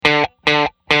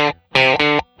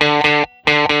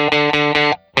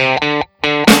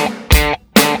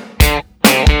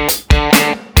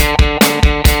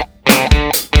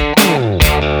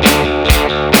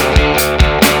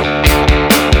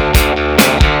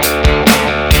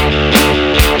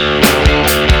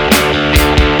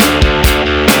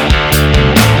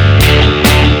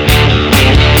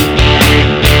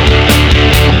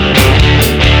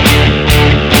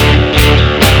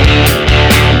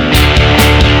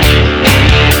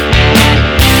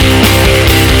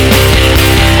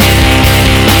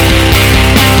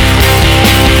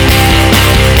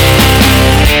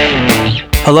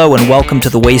Hello and welcome to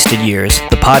The Wasted Years,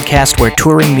 the podcast where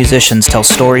touring musicians tell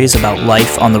stories about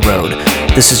life on the road.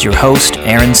 This is your host,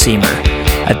 Aaron Seymour.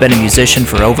 I've been a musician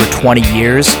for over 20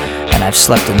 years, and I've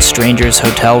slept in strangers'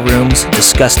 hotel rooms,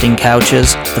 disgusting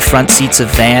couches, the front seats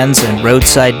of vans, and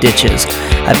roadside ditches.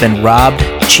 I've been robbed,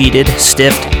 cheated,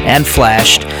 stiffed, and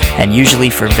flashed, and usually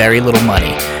for very little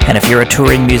money. And if you're a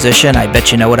touring musician, I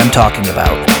bet you know what I'm talking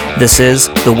about. This is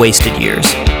The Wasted Years.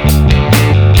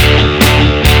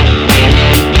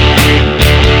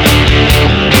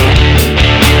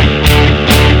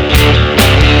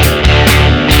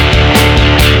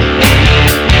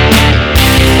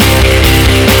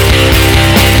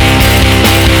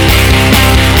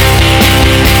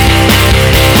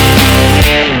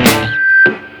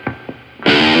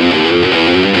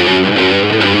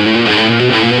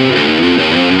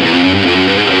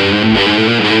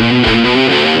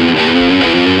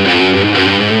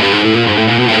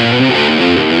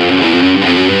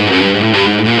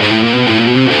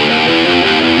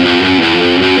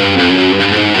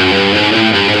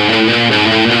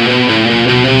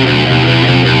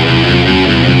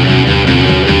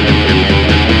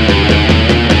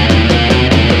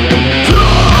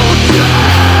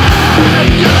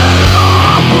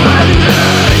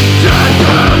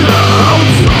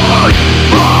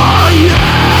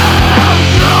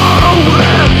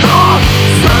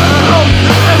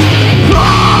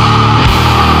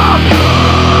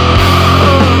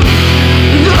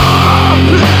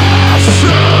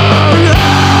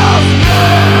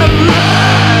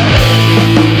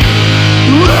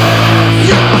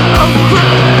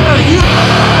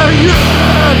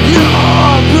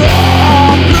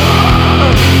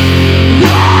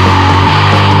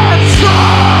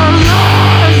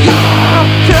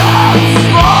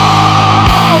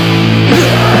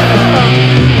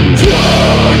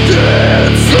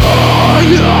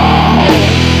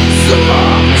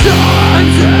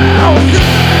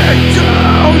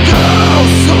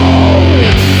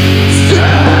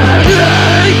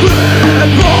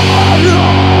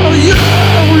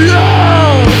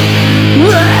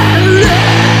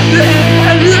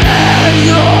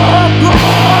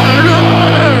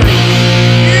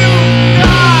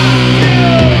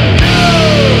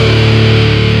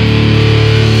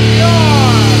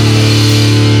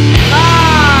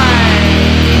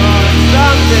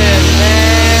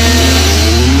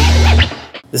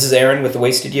 This is Aaron with The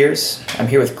Wasted Years. I'm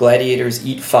here with Gladiators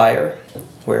Eat Fire.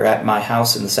 We're at my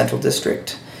house in the Central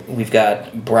District. We've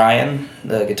got Brian,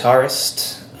 the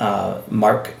guitarist,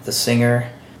 Mark, the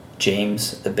singer,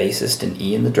 James, the bassist, and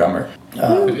Ian, the drummer.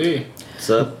 Hey. What's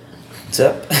up? What's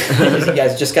up? You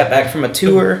guys just got back from a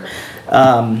tour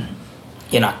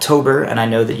in October, and I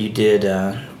know that you did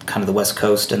kind of the West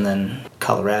Coast and then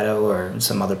Colorado or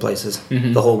some other places.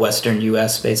 Mm-hmm. The whole Western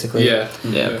U.S., basically. Yeah,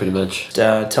 pretty much.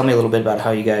 Tell me a little bit about how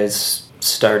you guys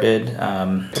started.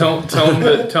 Tell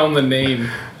them the name.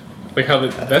 Like how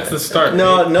that's the start.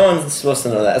 No one's supposed to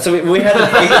know that. So we had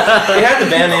the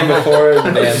band name before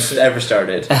the band ever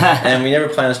started, and we never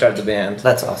planned to start the band.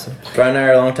 That's awesome. Brian and I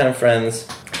are longtime friends.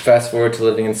 Fast forward to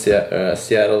living in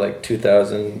Seattle, like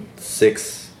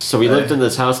 2006. So we lived in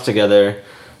this house together,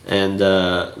 and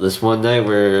this one night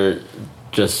we're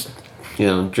just,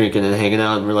 drinking and hanging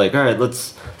out, and we're like, all right,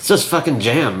 let's just fucking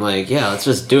jam. Like, yeah, let's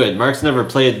just do it. Mark's never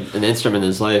played an instrument in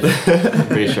his life, I'm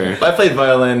pretty sure. I played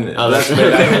violin. Oh, that's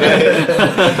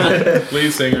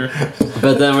Lead singer.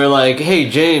 But then we're like, hey,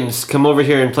 James, come over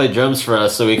here and play drums for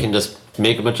us so we can just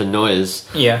make a bunch of noise.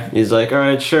 Yeah. He's like, all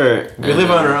right, sure. We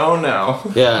live on our own now.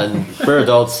 Yeah, and we're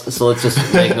adults, so let's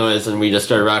just make noise, and we just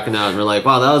started rocking out, and we're like,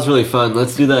 wow, that was really fun.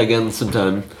 Let's do that again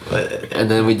sometime. And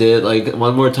then we did it like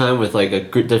one more time with like a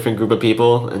different group of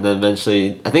people, and then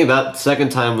eventually, I think that second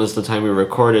time was the time we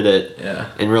recorded it. Yeah.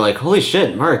 And we're like, holy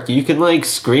shit, Mark, you can like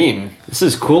scream. This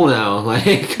is cool now.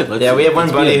 Like, we had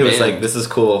one buddy who was like, this is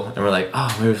cool, and we're like,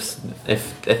 oh,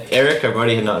 if Eric, our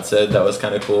buddy, had not said that was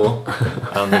kind of cool,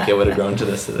 I don't think it would have grown to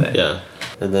this today. Yeah.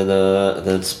 And then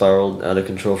it spiraled out of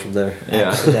control from there. Yeah.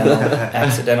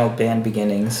 Accidental band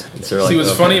beginnings. See,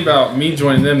 what's funny about me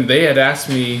joining them, they had asked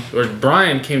me, or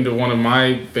Brian came to one of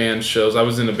my band shows. I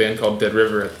was in a band called Dead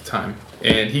River at the time.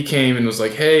 And he came and was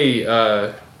like, hey,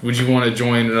 would you want to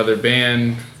join another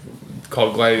band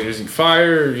called Gladiators Eat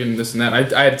Fire? And this and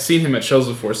that. I had seen him at shows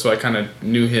before, so I kind of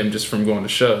knew him just from going to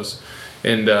shows.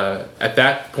 And at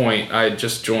that point, I had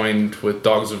just joined with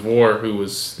Dogs of War, who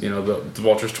was, the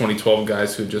Vultures 2012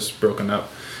 guys who had just broken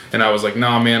up. And I was like,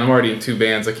 nah, man, I'm already in 2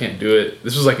 bands. I can't do it.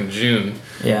 This was like in June.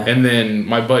 Yeah. And then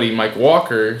my buddy Mike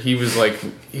Walker, he was like,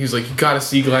 you got to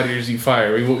see Gladiators Eat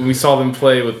Fire. We saw them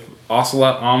play with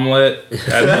ocelot omelet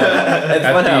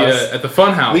at the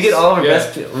fun house. We get all of our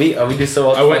best. We do so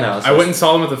well at the fun house. I went and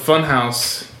saw them at the fun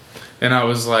house, and I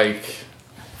was like,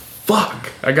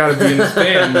 fuck, I gotta be in this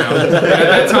band now. And at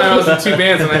that time I was in 2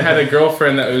 bands, and I had a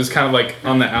girlfriend that was kind of like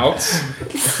on the outs.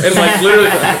 And like literally,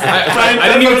 I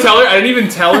didn't even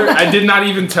tell her. I did not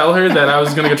even tell her that I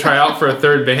was gonna go try out for a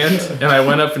 3rd band. And I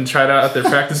went up and tried out at their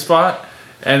practice spot.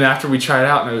 And after we tried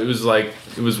out, and it was like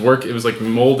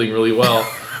molding really well.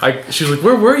 She was like,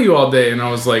 "Where were you all day?" And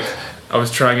I was like, I was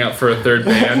trying out for a 3rd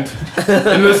band,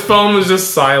 and this phone was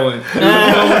just silent.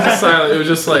 It was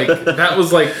just like, that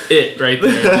was like it right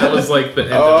there. That was like the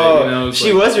end of it. You know,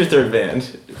 she was your 3rd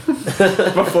band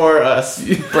before us.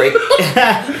 Break.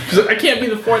 She's like, I can't be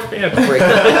the 4th band. Break.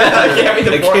 I can't be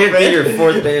the 4th band. Your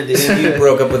 4th band. You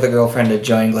broke up with a girlfriend to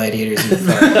join Gladiators Eat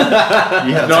Fire.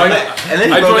 Yeah. No, and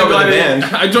then I joined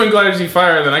Gladiators. I joined Gladiators Eat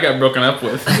Fire, and then I got broken up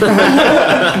with.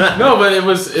 No, but it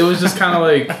was just kind of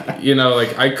like, you know,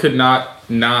 like I could not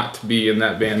be in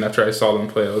that band after I saw them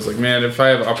play. I was like, man, if I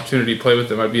have an opportunity to play with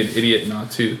them, I'd be an idiot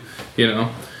not to, you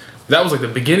know. That was like the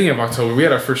beginning of October. We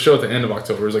had our first show at the end of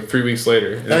October. It was like 3 weeks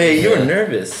later. Oh yeah, you were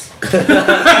nervous. And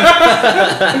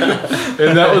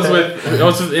that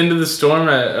was with Into the Storm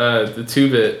at the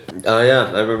 2-Bit. Oh yeah,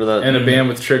 I remember that. And a band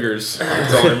with Triggers.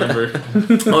 That's all I remember.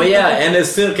 Oh yeah, and as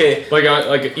soon like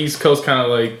an East Coast kind of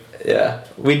like. Yeah,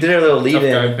 we did our little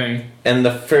lead-in thing. And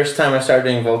the first time I started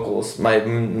doing vocals, my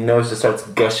nose just starts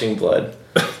gushing blood.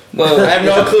 Well, I have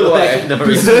no clue why.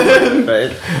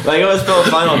 Right? Like, it was felt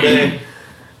fine all day.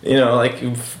 You know, like,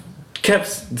 kept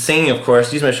singing, of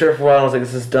course. Used my shirt for a while, and I was like,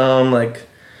 this is dumb. Like,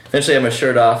 eventually I had my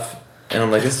shirt off, and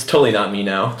I'm like, this is totally not me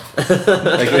now. Like,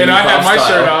 and I had my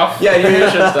shirt off. Yeah, your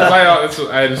shirt off.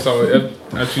 I just saw it.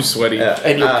 I'm too sweaty. Yeah.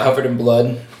 And you're covered in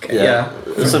blood. Yeah.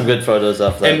 There's some good photos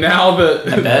off that. And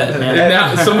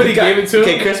now somebody gave it to him.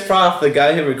 Okay, Chris Proth, the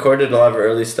guy who recorded a lot of our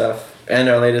early stuff and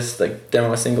our latest like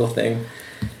demo single thing,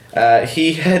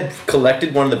 he had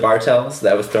collected one of the bar towels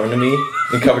that was thrown to me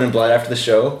and covered in blood after the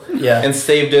show. Yeah. And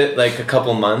saved it like a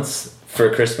couple months for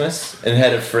Christmas and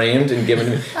had it framed and given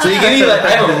to me. So you can like, I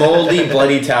have a moldy,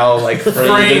 bloody towel like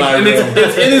framed in my room. And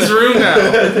it's in his room now.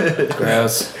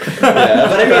 Gross. Yeah,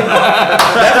 but I mean,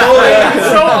 that mold, it's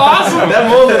so awesome. That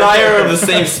mold and I are of the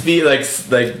same speed, like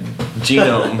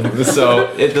genome, so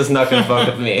it does not gonna fuck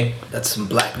with me. That's some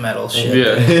black metal shit.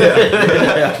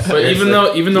 Yeah. But even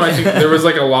though I think there was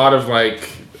like a lot of like,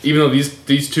 even though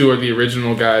these two are the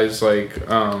original guys, like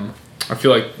I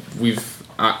feel like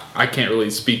I can't really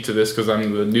speak to this because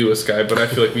I'm the newest guy, but I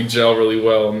feel like we gel really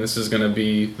well, and this is gonna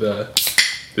be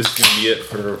it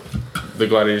for the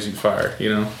Gladiators Eat Fire, you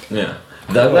know? Yeah.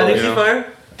 The Gladiators Eat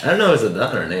Fire? I don't know, is it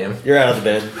that or name? You're out of the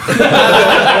band.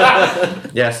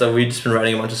 Yeah, so we've just been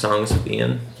writing a bunch of songs with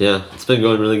Ian. Yeah, it's been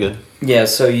going really good. Yeah,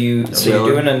 so you're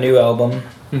doing a new album,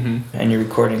 and you're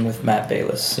recording with Matt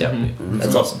Bayless. Yep.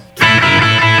 That's awesome.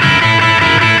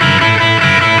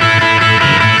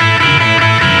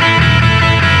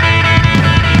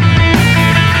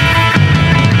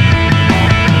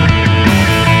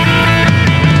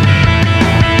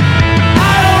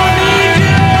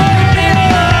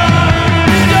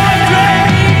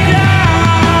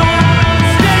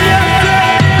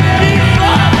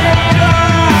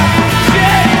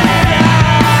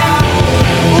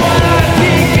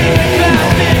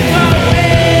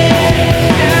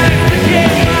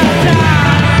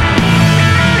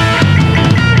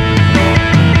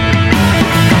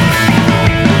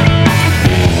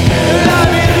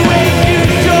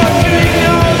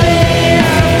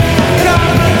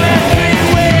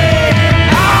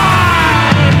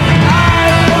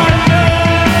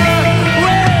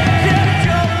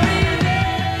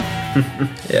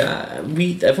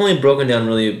 I've only broken down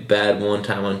really bad one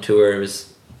time on tour. It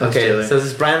was okay. So this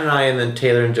is Brian and I, and then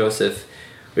Taylor and Joseph.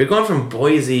 We were going from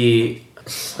Boise.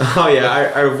 Oh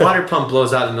yeah, our water pump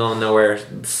blows out in the middle of nowhere,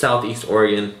 southeast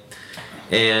Oregon,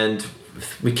 and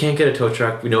we can't get a tow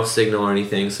truck. We no signal or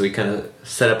anything, so we kind of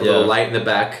set up a little light in the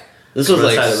back. This was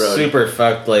like super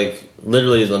fucked, like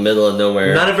literally in the middle of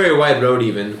nowhere. Not a very wide road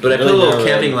even, but I put a little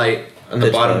camping light on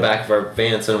the bottom back of our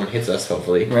van so no one hits us.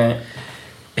 Hopefully, right.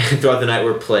 And throughout the night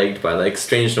we're plagued by like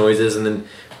strange noises, and then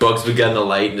bugs would get in the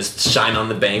light and just shine on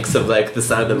the banks of like the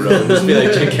side of the road and just be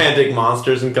like gigantic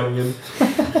monsters and coming in.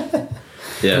 Yeah.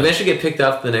 We eventually get picked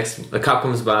up. The cop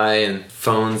comes by and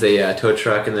phones a tow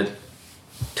truck, and the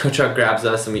tow truck grabs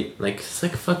us, and we like it's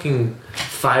like fucking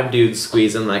 5 dudes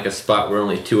squeezing like a spot where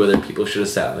only 2 other people should have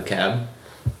sat in the cab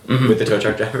with the tow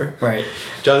truck driver. Right.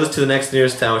 Drives us to the next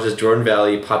nearest town, which is Jordan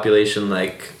Valley, population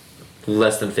like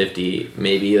less than 50,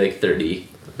 maybe like 30.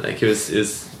 Like it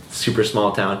was super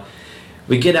small town.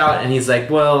 We get out and he's like,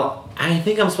 well, I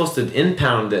think I'm supposed to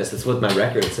impound this. That's what my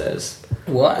record says.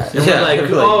 What? And we're like,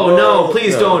 oh no,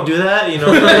 please don't do that. You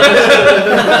know.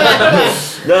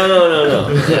 No.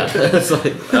 Yeah. It's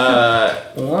like,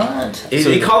 what?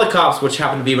 They call the cops, which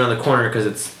happened to be around the corner because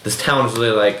this town is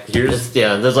really like here's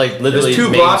there's like literally there's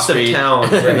 2 blocks of town,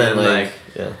 and then like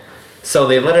yeah. So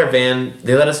they let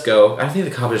us go. I think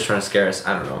the cops are just trying to scare us.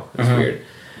 I don't know. It's weird.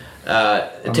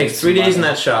 It takes 3 days in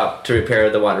that shop to repair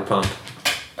the water pump.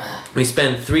 We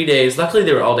spent 3 days. Luckily,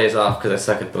 they were all days off because I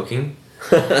suck at booking.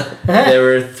 There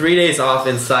were 3 days off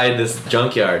inside this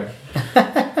junkyard.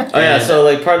 Oh yeah, so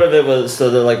like part of it was so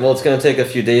they're like, well, it's gonna take a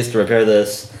few days to repair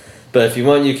this, but if you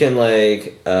want, you can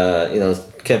like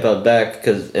camp out back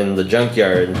because in the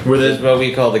junkyard, where there's what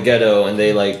we call the ghetto, and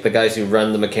they like the guys who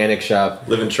run the mechanic shop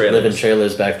live in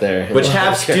trailers back there, which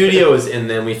have studios in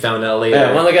them. We found out later.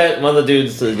 Yeah, one of the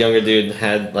dudes, the younger dude,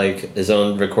 had like his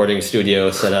own recording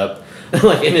studio set up.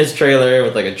 Like in his trailer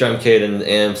with like a drum kit and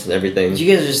amps and everything.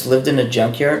 You guys just lived in a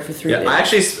junkyard for 3 days? I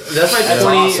actually, that's my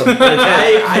 20. Awesome.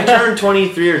 I turned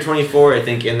 23 or 24, I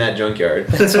think, in that junkyard.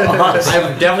 That's awesome.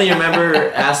 I definitely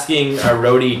remember asking our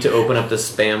roadie to open up the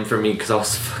Spam for me because I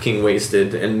was fucking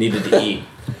wasted and needed to eat.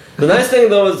 The nice thing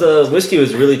though is the whiskey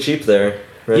was really cheap there.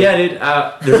 Right? Yeah, dude.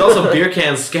 There's also beer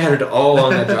cans scattered all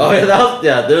along that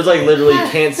junkyard. There's like literally you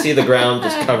can't see the ground,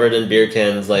 just covered in beer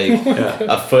cans, like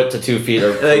a foot to 2 feet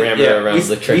or parameter around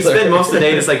the trailer. We spent most of the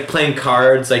day just like playing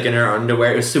cards, like in our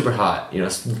underwear. It was super hot,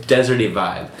 deserty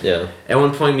vibe. Yeah. At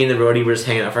one point, me and the roadie were just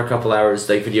hanging out for a couple hours,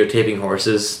 like videotaping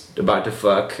horses about to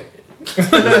fuck.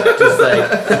 just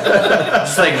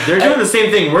like they're doing the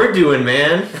same thing we're doing,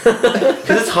 man.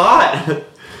 Because it's hot.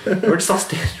 We're just all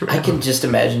standing around. I can just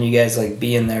imagine you guys like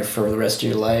being there for the rest of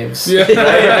your lives. Yeah.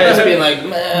 Just being like,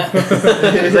 meh.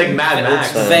 It's like Mad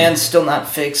Max. The van's still not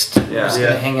fixed. We're just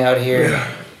gonna hang out here.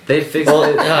 Yeah. They fixed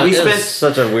it. We spent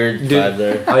such a weird vibe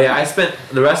there. Oh yeah, I spent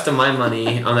the rest of my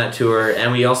money on that tour,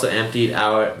 and we also emptied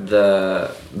out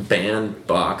the band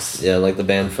box. Yeah, like the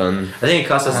band fund. I think it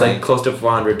cost us like close to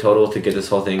 $400 total to get this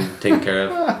whole thing taken care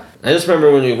of. I just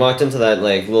remember when we walked into that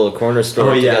like little corner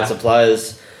store to get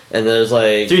supplies. And there's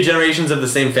like 3 generations of the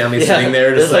same family sitting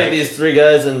there. Just there's like these 3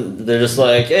 guys, and they're just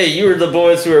like, "Hey, you were the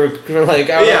boys who were like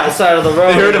out on the side of the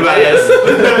road." They heard about us.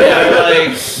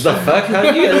 Like, the fuck? How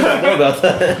do you guys know about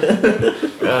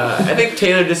that? I think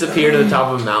Taylor disappeared to the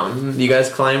top of a mountain. You guys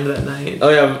climbed that night.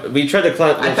 Oh yeah, we tried to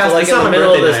climb. I passed like in the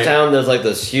middle of this town. There's like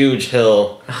this huge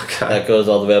hill that goes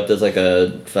all the way up. There's like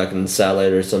a fucking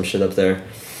satellite or some shit up there.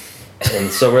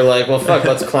 And so we're like, well, fuck,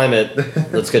 let's climb it.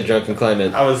 Let's get drunk and climb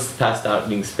it. I was passed out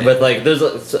being spanked. But like,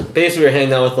 basically we were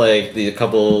hanging out with like the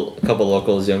couple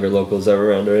locals, younger locals that were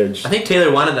around our age. I think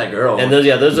Taylor wanted that girl. And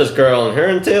there's this girl, and her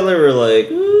and Taylor were like,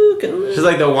 ooh, she's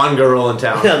like the one girl in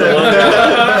town. Yeah, the one girl.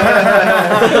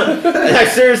 I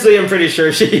seriously am pretty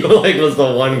sure she like was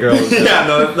the one girl. Yeah,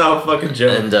 no, that's not a fucking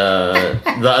joke. And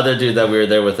the other dude that we were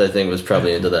there with, I think, was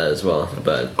probably into that as well.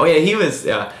 But oh yeah, he was.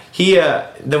 Yeah, he.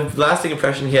 The lasting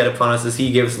impression he had upon us is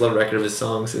he gave us a little record of his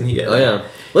songs, and he. Oh yeah.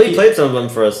 Well, he played some of them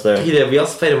for us there. He did. We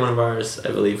also played in one of ours,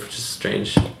 I believe, which is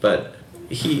strange. But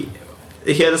he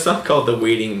had a song called "The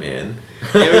Waiting Man."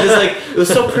 And it was just like it was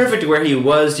so perfect where he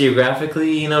was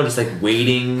geographically, just like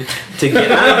waiting to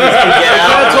get out.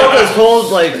 I told this whole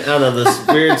like I don't know this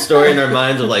weird story in our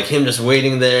minds of like him just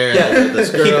waiting there. Yeah, and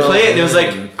this girl, he'd play it, and it was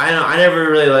like I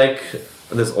never really like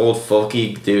this old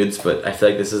folky dudes, but I feel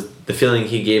like this is the feeling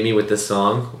he gave me with this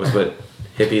song was what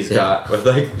hippies got with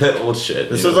like that old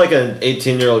shit. This was like an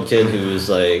 18-year-old kid who was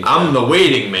like, "I'm the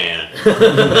waiting man,"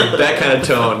 like that kind of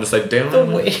tone, just like damn. The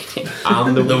waiting.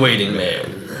 I'm the waiting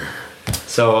man.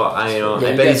 So I you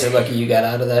bet guys are lucky you got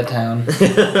out of that town.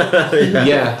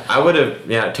 Yeah, I would have.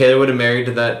 Yeah, Taylor would have married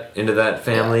into that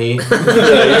family.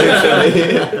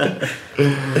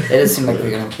 It does seem like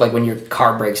they're gonna, like when your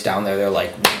car breaks down there, they're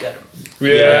like, we gotta.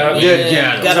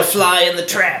 Yeah. Gotta fly in the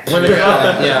trap. When the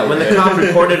cop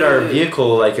reported our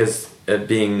vehicle like as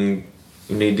being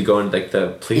need to go in like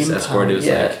the police escort, it was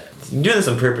like. You're doing this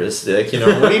on purpose, like,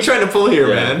 what are you trying to pull here,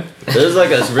 man? There's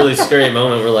like a really scary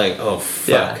moment. We're like, oh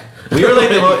fuck. Yeah. We were like,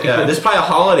 there's probably a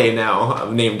holiday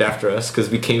now named after us because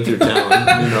we came through town.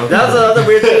 That was the other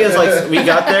weird thing is like we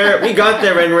got there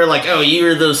and we're like, oh, you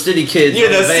were those city kids. You're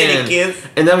those city kids.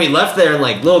 And then we left there and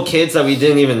like little kids that we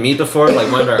didn't even meet before like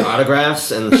wanted our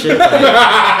autographs and shit. Like,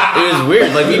 it was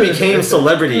weird. Like we became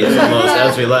celebrities almost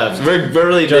as we left. We're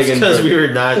really just because we were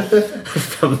not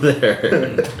from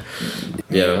there.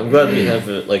 Yeah, I'm glad we have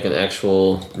like an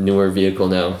actual newer vehicle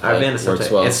now. Our van is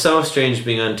works well. It's so strange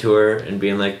being on tour and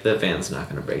being like, the van's not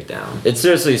going to break down. It's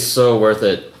seriously so worth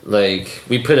it. Like,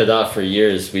 we put it off for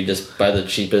years. We just buy the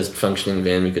cheapest functioning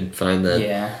van we could find that.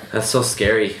 Yeah. That's so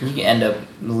scary. You end up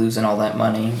losing all that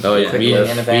money. Oh yeah, quickly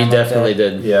in a van we definitely like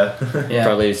did. Yeah. Yeah.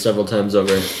 Probably several times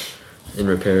over in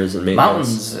repairs and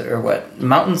maintenance. Mountains or what?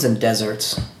 Mountains and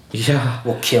deserts Yeah.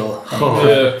 will kill. Oh,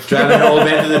 Yeah. driving an old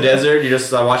van through the desert, you're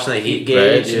just watching that heat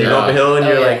gauge, Right, and you go up a hill and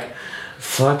you're like,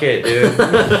 fuck it, dude.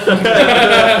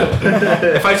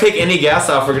 If I take any gas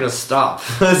off, we're gonna stop.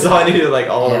 So I need it like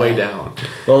all the way down.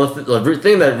 Well, the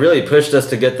thing that really pushed us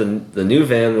to get the new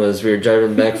van was we were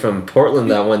driving back from Portland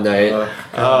that one night.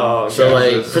 So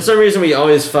like for some reason we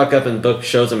always fuck up and book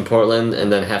shows in Portland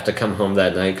and then have to come home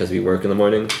that night because we work in the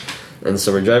morning. And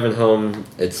so we're driving home.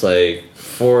 It's like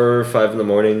 4 or 5 in the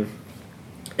morning,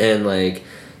 and like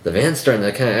the van's starting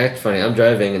to kind of act funny. I'm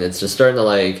driving and it's just starting to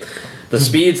like. The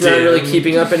speed's not really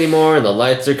keeping up anymore, and the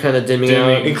lights are kind of dimming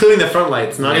out. Including the front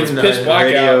lights, not It's even pitch the black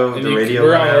radio. out, and The radio.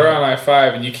 we're on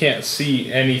I-5, and you can't see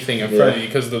anything in front of you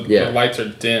because the lights are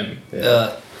dim.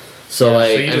 So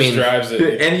like, So he I just mean, drives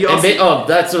it. And you and also,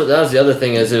 that was the other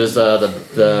thing is it was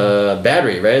the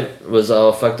battery was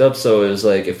all fucked up. So it was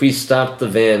like if we stopped the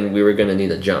van, we were gonna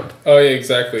need a jump. Oh yeah,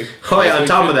 exactly. on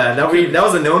top of that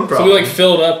was a known So problem. we like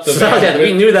filled up the So van. yeah,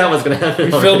 we knew that was gonna happen.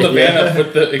 We filled the already. van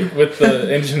up with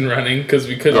the engine running because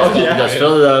we couldn't. Oh, stop yeah. Just it.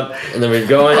 filled it up, and then we're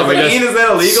going. I was and like, we're Ian, just, is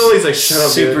that illegal? He's like, shut up,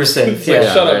 Super dude. safe. It's like,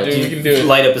 Yeah, shut up, right. dude. We can do it.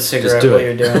 Light up a cigarette do while it.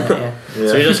 you're doing it. Yeah.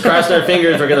 So we just crossed our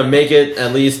fingers. We're gonna make it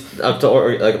at least up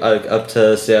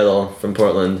to Seattle from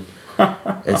Portland,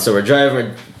 and so we're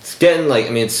driving. It's getting like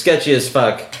it's sketchy as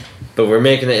fuck, but we're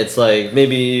making it. It's like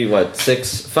maybe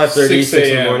 5:30, 6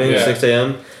 in the morning, yeah. 6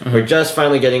 a.m. We're just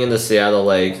finally getting into Seattle,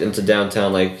 like into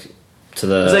downtown, like to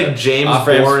the. It's like James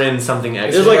off-ramps. Bourne something It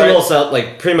extra. was like a Right. little south,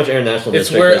 like pretty much international. It's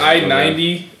district, where basically.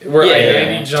 I-90, where Yeah,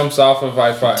 I-90 yeah. jumps off of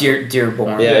I-5.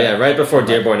 Dearborn. Yeah, right before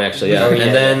Dearborn, actually. Yeah, Oh, yeah.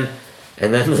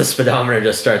 and then the speedometer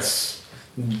just starts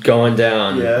going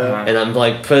down. Yeah. And I'm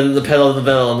like putting the pedal to the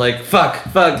metal. I'm like, fuck,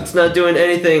 it's not doing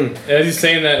anything. As he's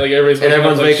saying that, like everybody's And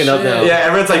everyone's like, waking up shit. now. Yeah,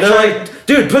 everyone's like, And they're like,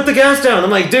 dude, put the gas down. I'm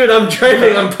like, dude, I'm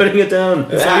driving. I'm putting it down.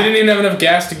 So we didn't even have enough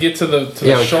gas to get to the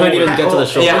Yeah, we shoulder. couldn't even get to the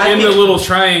shoulder. Yeah, We're I in the think- little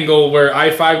triangle where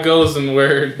I-5 goes and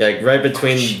where Like right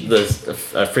between the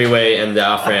freeway and the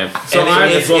off ramp. So And I'm-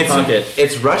 it's little pocket.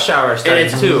 it's rush hour And starting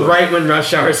it's too. right when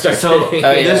rush hour starts. So hitting.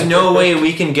 Oh, yeah. there's no way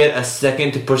we can get a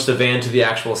second to push the van to the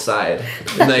actual side.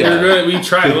 Like, we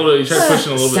tried a little bit. We tried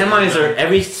pushing a little bit. semis are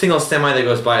every single semi that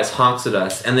goes by is honks at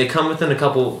us, and they come within a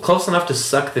couple close enough to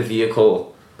suck the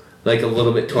vehicle like a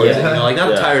little bit towards it. You know, like not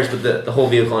the Yeah. tires, but the whole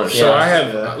vehicle on itself. So I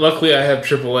have, luckily I have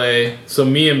AAA. So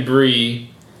me and Bree,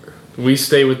 we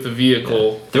stay with the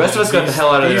vehicle. The rest of us got the hell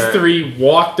out of These there. three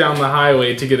walk down the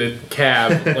highway to get a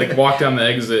cab, like walk down the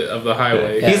exit of the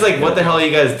highway. He's like, "What the hell are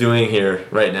you guys doing here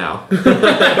right now?"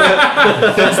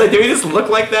 It's like, do we just look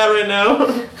like that right now?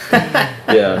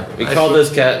 Yeah, we called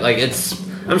this cat like it's.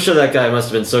 I'm sure that guy must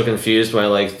have been so confused why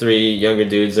like 3 younger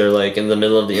dudes are like in the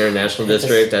middle of the international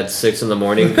district at 6 in the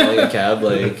morning calling a cab.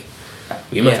 Like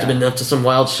we must have been up to some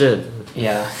wild shit.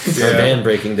 Yeah. Our van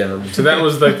breaking down. So that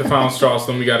was like the final straw. So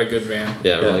then we got a good van.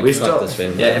 Yeah, we're like, we fuck still, this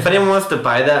van. yeah. If anyone wants to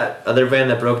buy that other van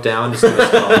that broke down, just give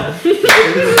us a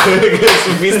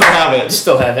call. We still have it.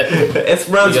 Still have it. It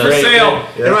runs You got great. sale.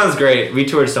 It runs great. We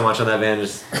toured so much on that van,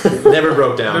 just never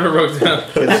broke down. Never broke down.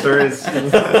 Good stories.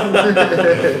 It's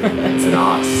an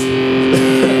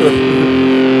ox.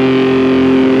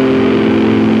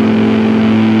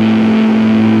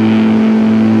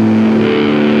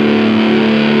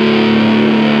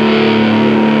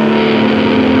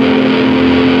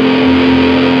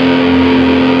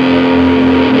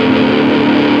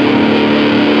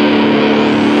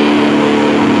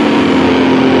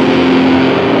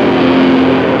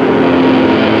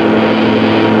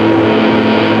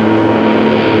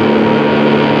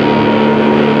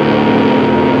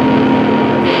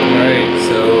 Right.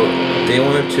 So, day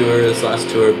one of tour, this last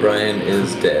tour, Brian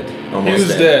is dead. Almost He was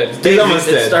dead. He's almost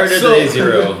It dead. started So- day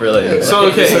 0, really. So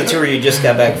It's the okay. tour you just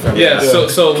got back from. Yeah. So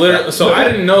I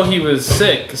didn't know he was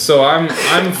sick. So I'm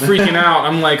freaking out.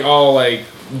 I'm like all like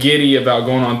giddy about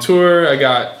going on tour.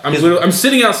 I'm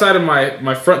sitting outside of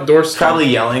my front door. Probably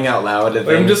yelling out loud.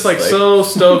 I'm just like so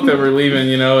stoked that we're leaving,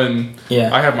 you know, and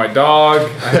Yeah. I have my dog,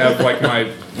 I have like my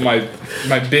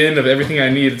my bin of everything I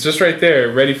need. It's just right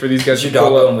there, ready for these guys Is to your dog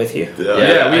pull up. going with you?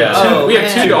 Yeah, we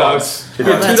have two dogs. We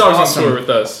have two that's dogs awesome. on tour with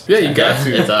us. Yeah, you got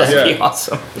to. It's awesome. That'd Yeah. be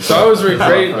awesome. So I was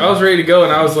ready. I was ready to go,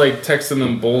 and I was like texting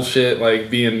them bullshit, like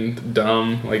being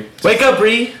dumb, like Wake up,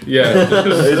 Bree. yeah,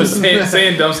 just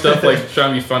saying dumb stuff, like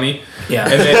trying to be funny. Yeah.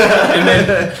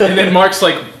 And then Mark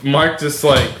just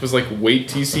was like, wait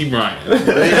till you see Brian. Like, just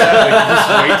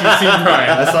wait till you see Brian.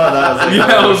 I saw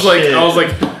that. I was like, Yeah, oh, I was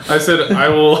like, I said I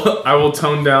will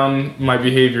tone down my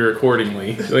behavior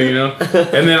accordingly. Like, you know,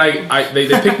 and then they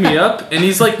pick me up, and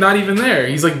he's like not even there.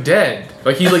 He's like dead.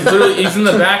 Like he's like literally he's in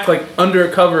the back like under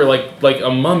a cover like a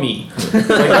mummy.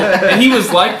 And he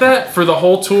was like that for the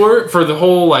whole tour, for the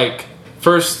whole like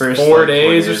first 4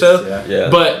 days or so. Yeah.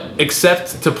 But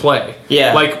except to play.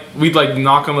 Yeah. Like we'd like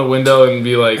knock on the window and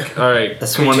be like, all right,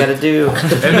 That's come what you on. gotta do.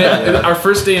 And then our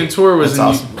first day in tour was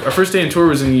That's our first day in tour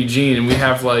was in Eugene, and we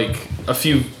have like a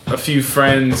few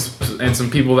friends and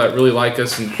some people that really like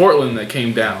us in Portland that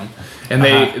came down, and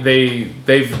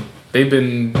they've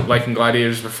been liking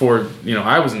Gladiators before, you know,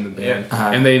 I was in the band,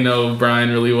 and they know Brian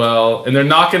really well, and they're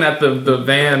knocking at the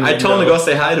van. I told him to go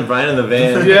say hi to Brian in the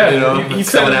van. Yeah, you know, he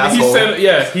sent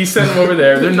him over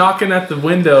there. They're knocking at the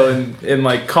window and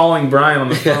like calling Brian on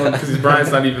the phone because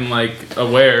Brian's not even like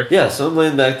aware. Yeah, so I'm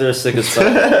laying back there sick as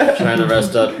fuck, trying to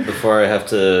rest up before I have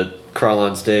to crawl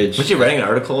on stage. Was you writing an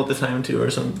article at the time too, or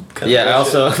something? Yeah, I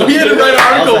also. He had to write an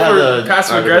I article also had for the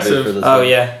passive article due aggressive. for this Oh one.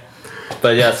 yeah.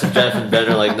 But yeah, so Jeff and Ben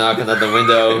are like knocking at the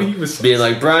window, He was- being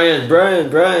like, Brian.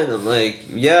 I'm like,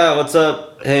 yeah, what's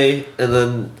up? Hey. And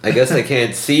then I guess they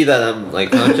can't see that I'm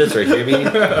like conscious or hear me.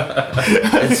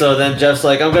 And so then Jeff's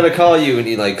like, I'm gonna call you, and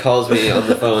he like calls me on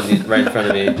the phone right in front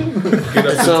of me.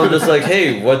 And so I'm just like,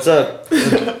 hey, what's up?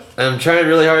 And I'm trying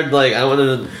really hard, like I don't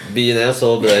want to be an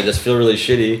asshole, but I just feel really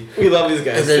shitty. We love these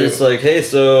guys. And then too. it's like, hey,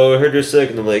 so I heard you're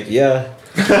sick, and I'm like, yeah,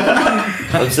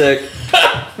 I'm sick.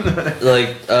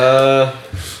 Like,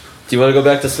 do you want to go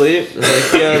back to sleep? I'm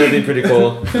like, yeah, that'd be pretty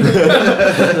cool.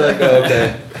 They're like, oh,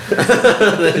 okay.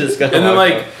 They just got And then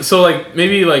walked like so like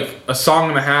maybe like a song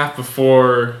and a half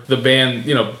before the band,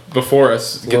 you know, before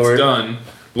us gets Lord. done,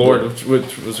 Lord,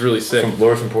 which was really sick.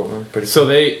 Laura from Portland. Pretty So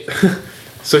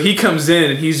so he comes in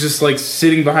and he's just like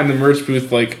sitting behind the merch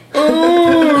booth, like,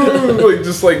 oh, like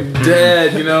just like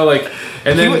dead, you know, like.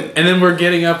 And then we're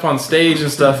getting up on stage and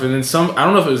stuff, and then I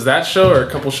don't know if it was that show or a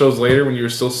couple shows later when you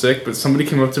were still sick, but somebody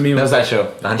came up to me and That was that show.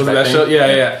 The was it Hunchback that thing? show?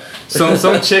 Yeah.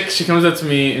 Some chick, she comes up to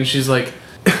me and she's like,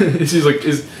 is your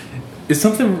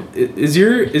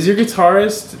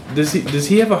guitarist, does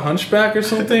he have a hunchback or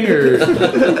something, or like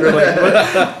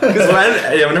what? Because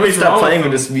whenever he stopped playing,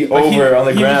 we'd just be Like, over on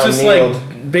the he ground. was just kneeled. like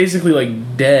basically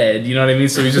like dead, you know what I mean?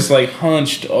 So he's just like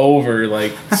hunched over,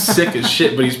 like sick as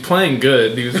shit, but he's playing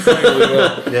good. He was playing really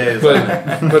well. But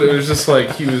it was just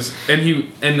like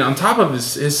and on top of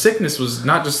his sickness was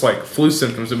not just like flu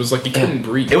symptoms, it was like he couldn't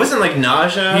breathe. It wasn't like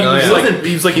nausea. He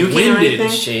was like puking or winded. anything.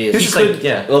 Jeez. He was just like,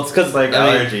 yeah. Well, it's because Like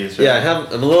allergies, right? Yeah,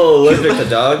 I'm a little allergic to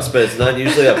dogs, but it's not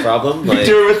usually a problem. Like,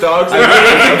 Do it with dogs. He was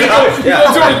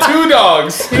doing 2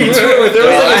 dogs. There was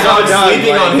a dog dog,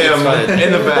 sleeping on like, him it's fine.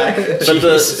 in the back. But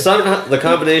the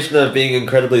combination of being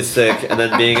incredibly sick and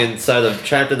then being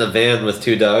trapped in a van with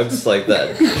 2 dogs, like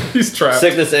that He's trapped.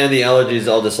 sickness and the allergies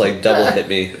all just like double hit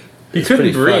me. He couldn't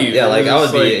Pretty breathe. fucked. Yeah, like I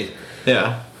would be.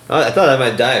 Yeah. I thought I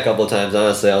might die a couple of times.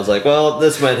 Honestly, I was like, well,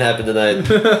 this might happen tonight.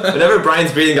 Whenever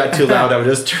Brian's breathing got too loud, I would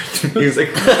just turn the music.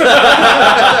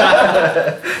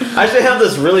 I actually have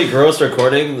this really gross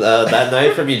recording that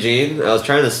night from Eugene. I was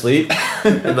trying to sleep,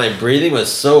 and my breathing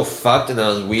was so fucked, and I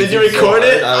was wheezing. Did you record so hard.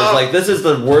 it? I was like, this is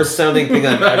the worst sounding thing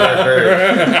I've ever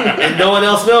heard, and no one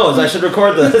else knows. I should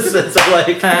record this. And so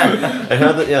like,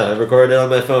 I recorded it on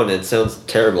my phone. It sounds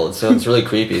terrible. It sounds really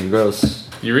creepy and gross.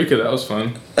 Eureka, that was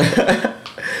fun.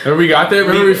 Remember we got there?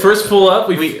 Remember we first pull up?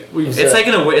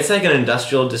 It's like an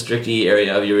industrial district-y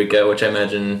area of Eureka, which I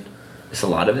imagine is a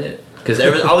lot of it. Because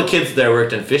all the kids there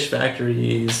worked in fish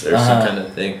factories or some kind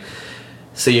of thing.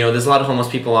 So, you know, there's a lot of homeless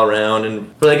people all around,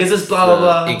 and we're like, is this blah, blah,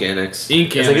 blah? Ink Annex.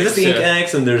 Ink It's like, is this the Ink yeah.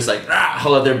 Annex? And there's like,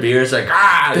 hold out their beers, like,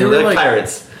 They they're were like like-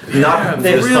 pirates. Not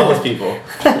they just really- homeless people.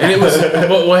 And it was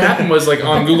what happened was like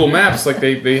on Google Maps, like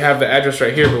they have the address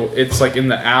right here, but it's like in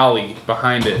the alley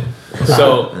behind it.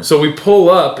 So we pull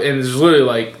up and there's literally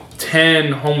like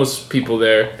 10 homeless people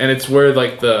there, and it's where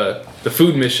like the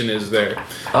food mission is there.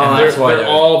 Oh, and that's why they're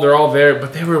all there,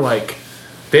 but they were like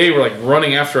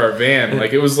running after our van.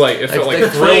 Like it felt like 20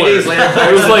 Thriller. days later,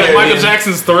 It was like Michael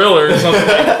Jackson's Thriller or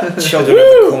something. Children of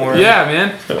the Corn. Yeah,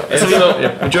 man. And so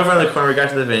we drove around the corner, we got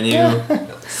to the venue,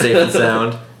 safe and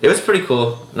sound. It was pretty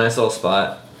cool. Nice little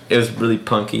spot. It was really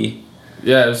punky.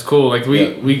 Yeah, it was cool. Like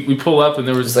we pull up and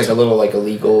there was It's like a little like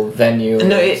illegal venue.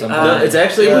 No, it's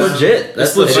actually legit.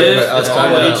 It's legit. It's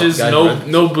all ages.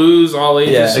 No booze. All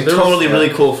ages. Yeah. It's totally really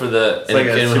cool for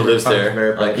anyone who lives there.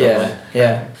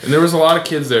 Yeah. And there was a lot of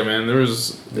kids there, man. It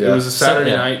was a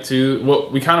Saturday night too. Well,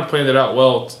 we kind of planned it out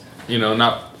well. You know,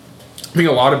 not. I think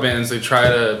a lot of bands, they try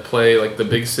to play like the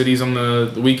big cities on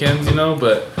the weekends, you know,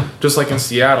 but just like in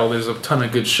Seattle, there's a ton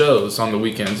of good shows on the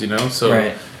weekends, you know, so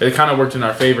it kind of worked in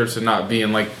our favor to not be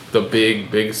in like the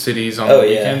big cities on the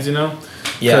weekends, you know,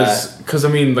 because I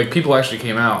mean, like people actually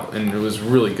came out and it was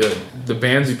really good. The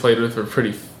bands we played with were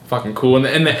pretty fucking cool,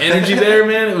 and the energy there,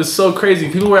 man, it was so crazy.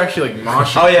 People were actually like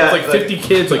moshing. Oh yeah, it was like 50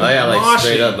 kids, like moshing,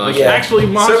 straight up moshing. like actually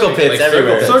moshing. Circle pits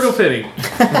everywhere. Circle pitting.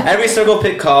 Every circle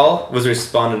pit call was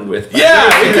responded with. Yeah,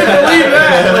 I couldn't believe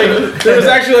that. Like there was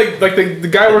actually like the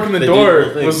guy working the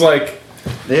door was like.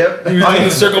 Yep. He was doing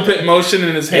the circle pit motion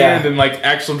in his hand, and like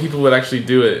actual people would actually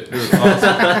do it. It was awesome.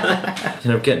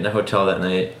 Ended up getting a hotel that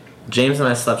night. James and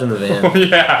I slept in the van. Oh,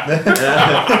 yeah.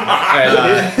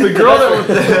 The girl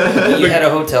that you had a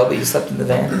hotel, but you slept in the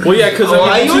van. Well, yeah, because you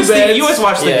always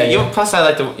watch the. Plus, I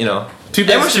like to Two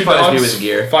beds, two dogs, with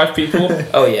gear. 5 people.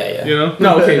 Oh yeah. You know?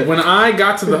 No, okay. When I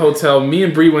got to the hotel, me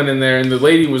and Bree went in there, and the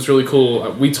lady was really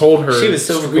cool. We told her. She was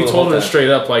so cool. We told her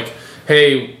straight up, like,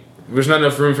 hey, there's not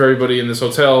enough room for everybody in this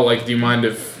hotel. Like, do you mind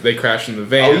if they crash in the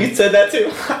van? Oh, you said that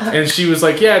too. And she was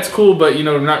like, yeah, it's cool, but, you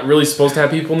know, we're not really supposed to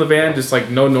have people in the van. Just, like,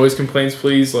 no noise complaints,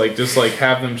 please. Like, just, like,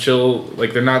 have them chill.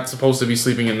 Like, they're not supposed to be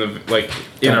sleeping in the, like,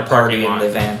 in our parking lot. In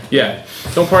the van. Yeah.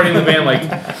 Don't party in the van, like,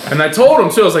 and I told him,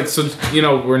 too, I was like, so, you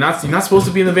know, you're not supposed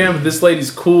to be in the van, but this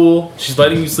lady's cool. She's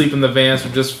letting you sleep in the van, so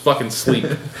just fucking sleep,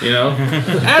 you know?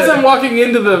 As I'm walking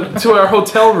to our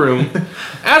hotel room,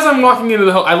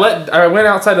 I went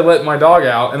outside to let my dog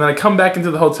out, and then I come back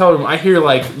into the hotel room, I hear,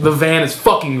 like, the van is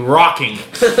fucking rocking.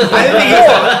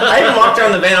 I even walked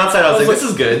around the van outside, I was like, this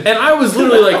is good. And I was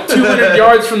literally, like, 200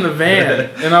 yards from the van,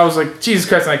 and I was like, Jesus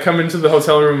Christ, and I come into the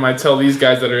hotel room, and I tell these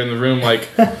guys that are in the room, like,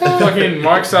 fucking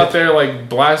Mark's out there, like,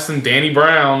 blasting Danny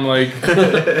Brown, like...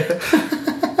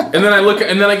 And then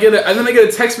I get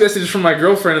a text message from my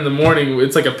girlfriend in the morning.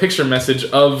 It's like a picture message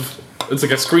it's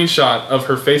like a screenshot of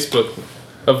her Facebook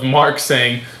of Mark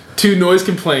saying 2 noise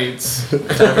complaints. I'm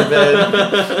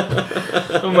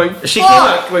like, she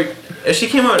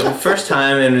came out the first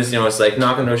time and was, it's like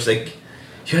knocking on the door. She's like,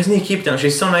 you guys need to keep it down.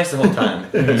 She's so nice the whole time.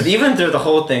 Even through the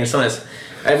whole thing, so nice.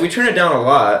 We turned it down a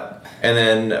lot, and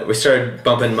then we started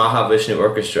bumping Mahavishnu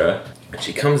Orchestra. And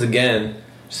she comes again.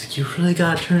 She's like, you really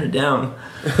gotta turn it down.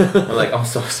 I'm like, I'm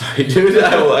so sorry, dude.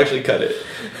 I will actually cut it.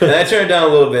 And I turn it down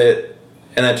a little bit.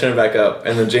 And I turn it back up,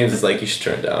 and then James is like, you should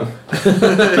turn it down. I think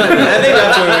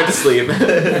that's when we went to sleep.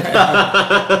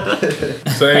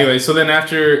 So anyway, then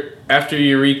after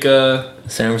Eureka...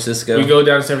 San Francisco. We go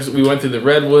down to San Francisco. We went through the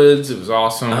Redwoods. It was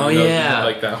awesome. Oh, yeah.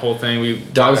 Like that whole thing.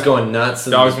 Dogs going nuts.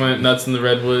 Dogs went nuts in the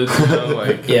Redwoods. You know,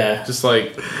 like, yeah. Just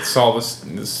like saw the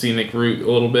scenic route a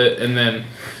little bit. And then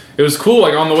it was cool.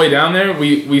 Like on the way down there,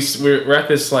 we're at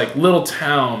this like little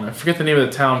town. I forget the name of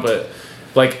the town, but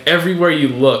like everywhere you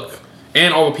look,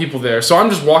 and all the people there. So I'm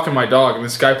just walking my dog, and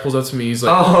this guy pulls up to me. He's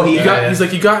like, he's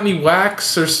like, you got any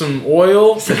wax or some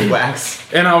oil?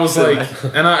 Wax. And I was like,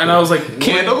 and I was like,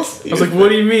 candles? I was like, what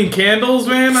do you mean candles,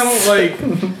 man? I don't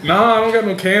I don't got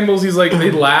no candles. He's like,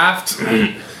 they laughed.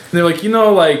 And they're like,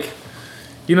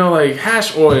 like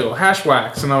hash oil, hash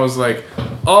wax. And I was like,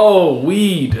 oh,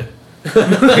 weed. And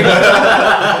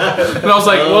I was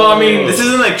like, well, I mean, this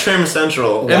isn't like Trim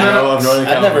Central. I've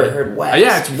never heard wax.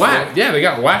 Yeah, it's wax. Yeah, they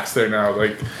got wax there now.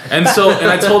 Like, and I told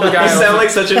the guy, you sound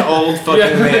like such an old fucking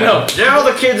man. Now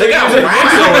the kids they got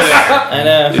wax over there. I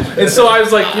know. And so I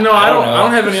was like, I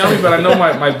don't have any on me, but I know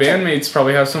my bandmates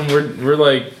probably have some. We're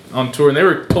like on tour, and they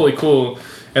were totally cool.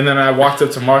 And then I walked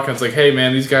up to Mark and I was like, hey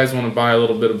man, these guys want to buy a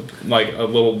little bit of like a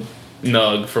little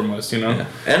nug from us, Yeah.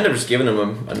 I ended up just giving them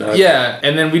a nug. Yeah,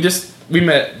 and then we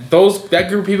met that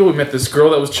group of people. We met this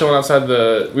girl that was chilling outside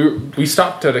we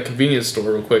stopped at a convenience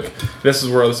store real quick. This is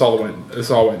where this all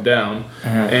went down.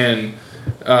 And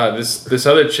this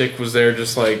other chick was there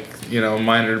just like,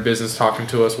 minding her business, talking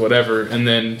to us, whatever. And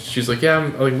then she's like, yeah,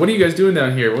 I'm like, what are you guys doing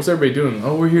down here? What's everybody doing?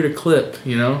 Oh, we're here to clip,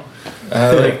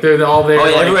 like they're all there. Oh,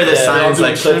 yeah, like, everywhere there's signs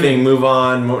like clipping, move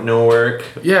on, no work.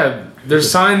 Yeah.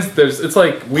 There's signs. It's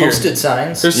like weird. Posted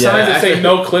signs. There's signs that say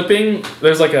no clipping.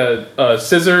 There's like a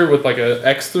scissor with like a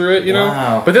X through it,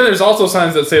 Wow. But then there's also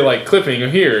signs that say like clipping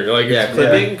here, like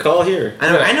clipping. Call here.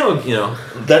 I know.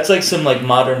 That's like some like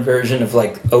modern version of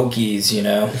like Okies,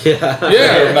 Yeah.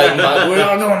 We're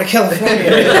all going to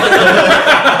California.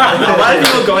 A lot of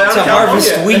people go out to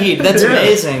harvest weed. That's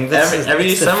amazing.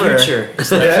 Every summer. The future. It's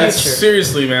the future.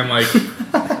 Seriously, man, like.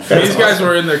 These guys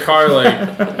were in their car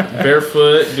like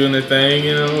barefoot, doing their thing.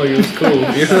 You know, like it was cool.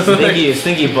 You know?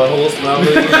 Stinky buttholes,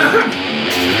 probably.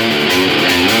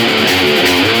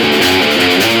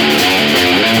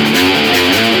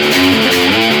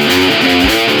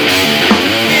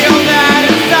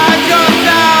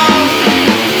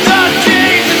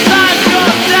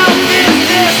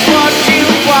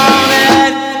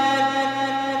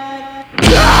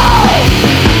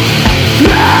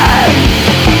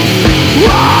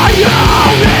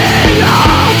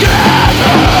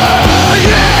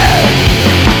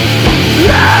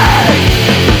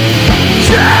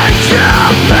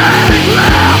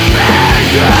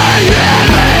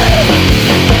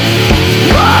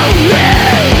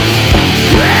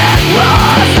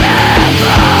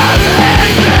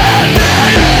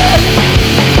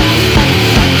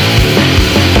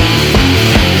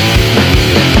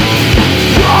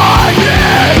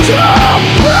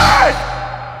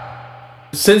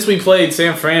 Since we played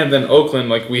San Fran, then Oakland,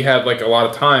 like we had like a lot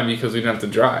of time because we didn't have to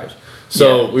drive.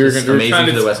 So we were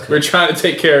trying to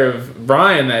take care of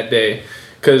Brian that day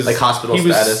because like hospital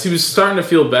status. He was starting to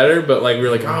feel better, but like we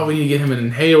were like, oh, we need to get him an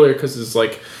inhaler because it's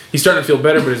like he's starting to feel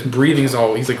better, but his breathing's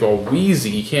he's like all wheezy.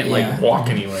 He can't like walk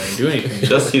anywhere and do anything.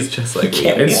 He's just like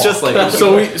he's just like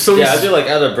so we I'd be like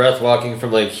out of breath walking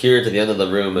from like here to the end of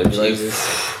the room and be like.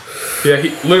 Yeah, he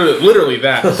literally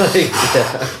that.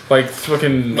 Like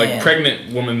fucking like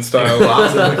pregnant woman style.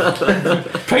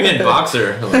 Pregnant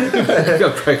boxer.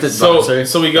 Boxer.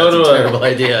 So we go That's to a terrible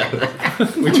idea.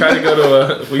 We try to go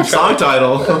to a song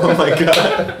title. Oh my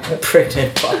god.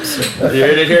 Pregnant boxer. You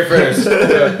heard it here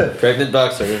first. Pregnant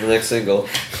boxer is the next single.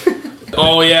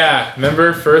 Oh yeah,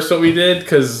 remember first what we did?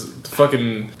 Because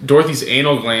fucking Dorothy's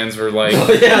anal glands were like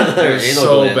they're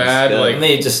so glands, bad. yeah. Like Let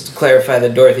me just clarify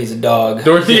that Dorothy's a dog.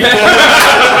 Dorothy's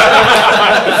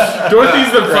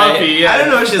the puppy. Yeah. I don't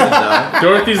know if she's a dog.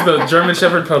 Dorothy's the German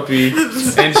Shepherd puppy,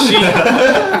 and she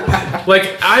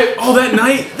like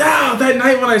that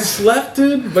night when I slept,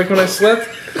 dude. Like when I slept,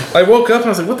 I woke up and I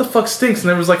was like, "What the fuck stinks?" And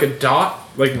there was like a dot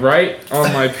like right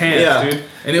on my pants, dude.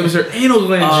 And it was her anal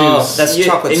gland juice. That's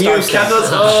chocolate and star you kept those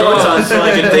stamp. shorts on for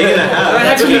like a day and a half. I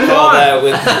had to keep them Call on. that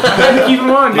with- I had to keep them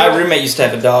on, dude. My roommate used to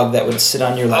have a dog that would sit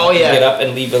on your lap and get up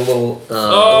and leave a little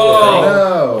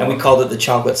Oh. and we called it the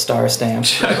chocolate star stamp.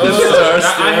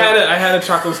 I had a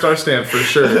chocolate star stamp for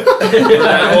sure.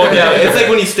 Yeah, it's like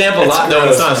when you stamp a lot though,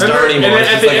 it's not a star anymore. It's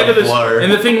just like a blur.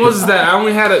 And the thing was that I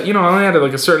only had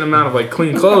like a certain amount of like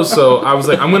clean clothes, so I was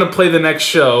like, I'm gonna play the next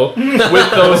show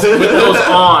with those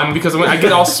on because I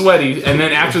get all sweaty, and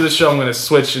then after the show I'm gonna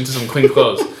switch into some clean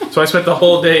clothes. So I spent the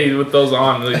whole day with those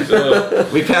on. Like,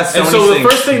 we passed and so so many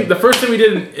things. the first thing we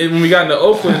did when we got into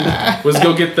Oakland was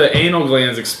go get the anal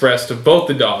glands expressed of both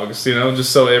the dogs,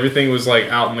 just so everything was like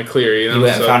out in the clear. You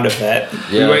went and found a vet.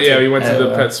 We went to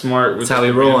the PetSmart. That's how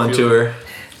we roll on tour.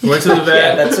 Went to the vet.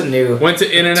 Yeah, that's a new went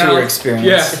to In-N-Out. tour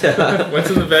experience. Yeah. Went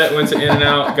to the vet, went to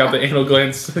In-N-Out, got the anal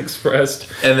glands expressed.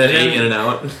 And then ate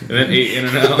In-N-Out. And then ate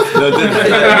In-N-Out.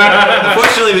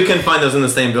 Unfortunately, we couldn't find those in the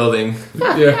same building.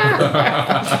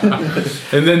 Yeah.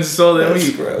 And then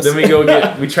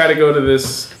we try to go to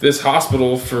this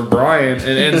hospital for Brian, and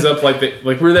it ends up like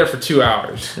we're there for 2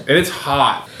 hours. And it's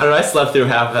hot. I don't know, I slept through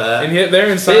half of that. And they're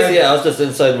inside. Basically, I was just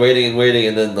inside waiting,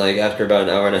 and then like after about an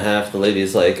hour and a half, the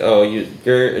lady's like, "Oh,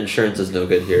 your insurance is no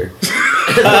good here."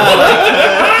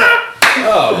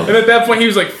 Oh. And at that point, he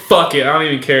was like, "Fuck it, I don't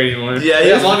even care anymore."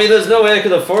 Yeah. Well, I mean, there's no way I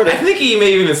could afford it. I think he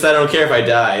may have even said, "I don't care if I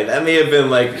die." That may have been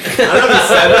like, I don't know if he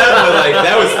said that, but like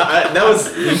that was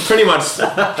he pretty much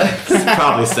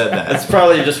probably said that. It's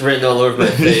probably just written all over my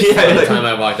face by the time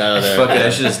I walked out of there. Fuck it, I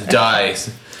should just die.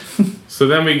 So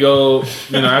then we go,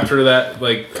 after that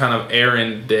like kind of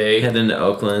errand day. Head into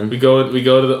Oakland. We go to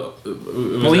the.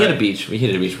 We hit a beach. We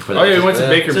hit a beach before that. Oh yeah, we went to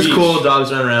Baker Beach. Just cool.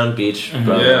 Dogs run around beach. Mm-hmm.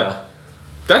 Yeah.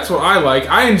 That's what I like.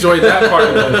 I enjoyed that part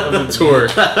of the tour.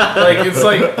 Like it's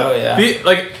like,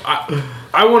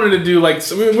 I wanted to do like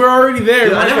we're already there.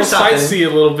 Dude, I never sightsee a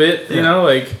little bit,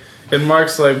 And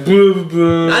Mark's like, blah,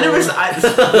 blah. I never. I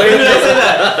say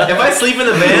that. If I sleep in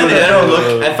the van and I don't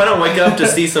look, if I don't wake up to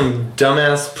see some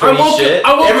dumbass pretty shit,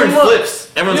 everyone flips.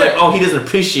 Everyone's like, "Oh, he doesn't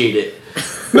appreciate it."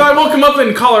 No, I woke him up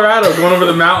in Colorado going over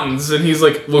the mountains, and he's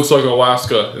like, "Looks like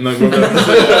Alaska." And like, he's like,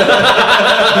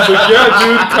 "Yeah,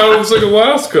 dude, kind of looks like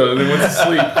Alaska." And then went to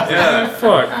sleep. Yeah,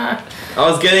 fuck. I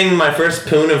was getting my first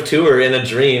poon of tour in a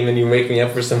dream, and you wake me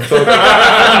up for some photos.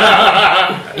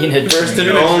 First and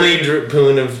only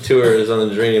poon of tour is on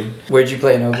the dream. Where'd you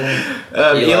play in Oakland?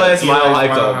 Eli's Mile High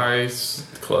Club.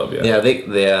 Club, yeah.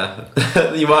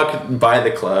 Yeah, you walk by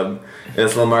the club, and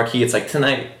this little marquee. It's like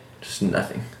tonight, just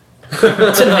nothing.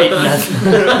 Tonight,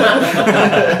 nothing.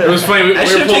 It was funny. I We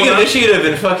should were have pulling taken up. initiative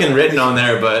and fucking written on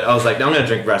there, but I was like, no, I'm gonna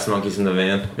drink Brass Monkeys in the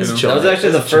van. It's You know? chill. That was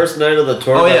actually the first night of the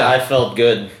tour Oh, that yeah. I felt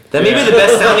good. That may be the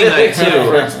best sounding night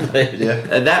too. First night.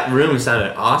 Yeah. That room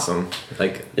sounded awesome.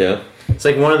 Like Yeah. it's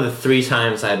like one of the 3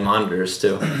 times I had monitors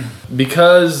too.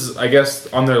 Because I guess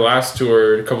on their last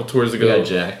tour, a couple tours ago, We got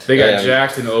jacked. They got Yeah.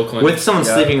 jacked in Oakland. With someone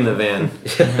Yeah. sleeping in the van.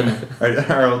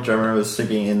 Our old drummer was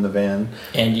sleeping in the van.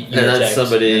 And you And then attacked.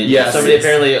 somebody Yes.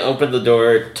 apparently opened the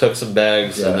door, took some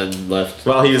bags, Yeah. and then left.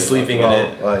 While he was sleeping in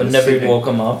it. But never woke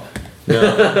him up.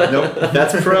 Nope.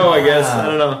 That's pro, I guess. I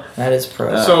don't know. That is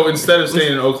pro. So instead of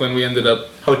staying in Oakland, we ended up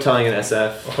Hoteling in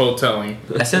SF. hoteling.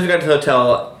 As soon as we got to the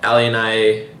hotel, Ali and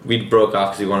I, we broke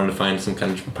off because we wanted to find some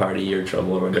kind of party or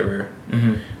trouble or whatever.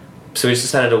 Mm-hmm. So we just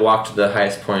decided to walk to the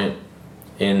highest point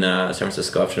in San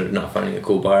Francisco after not finding a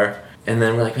cool bar. And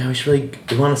then we're like, man,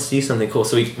 we want to see something cool.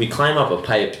 So we climb up a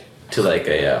pipe to like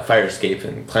a fire escape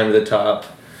and climb to the top.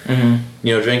 Mm-hmm.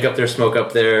 You know, drink up there, smoke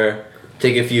up there,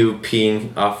 take a few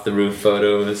peeing off the roof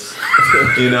photos.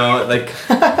 You know, like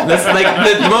that's like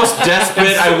the most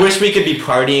desperate. I wish we could be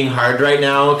partying hard right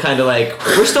now. Kind of like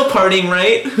we're still partying,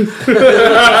 right?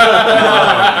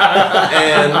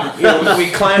 And you know, we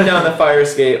climb down the fire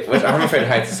escape, which I'm afraid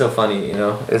heights is so funny. You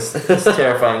know, it's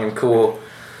terrifying and cool.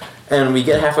 And we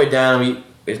get halfway down, and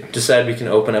we decide we can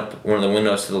open up one of the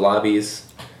windows to the lobbies.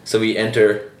 So we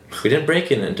enter. We didn't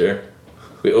break and enter.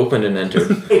 We opened and entered.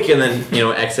 And then, you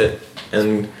know, exit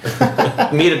and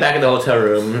meet it back at the hotel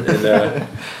room. And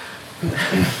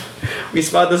we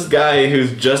spot this guy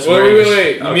who's just wearing...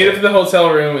 Wait. You Okay. meet up at the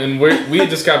hotel room, and we had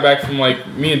just got back from, like,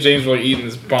 me and James were like, eating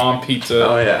this bomb pizza.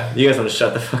 Oh, yeah. You guys want to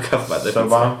shut the fuck up about the So pizza.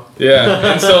 bomb.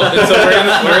 Yeah, and so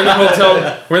we're in the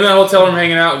hotel. We're in the hotel room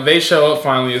hanging out. They show up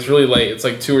finally. It's really late. It's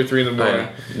like 2 or 3 in the morning.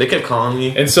 They kept calling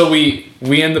me. And so we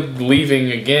end up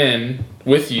leaving again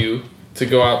with you to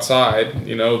go outside,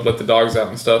 you know, let the dogs out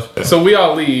and stuff. So we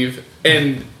all leave,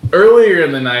 and earlier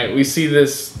in the night we see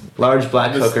this Large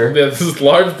black hooker. this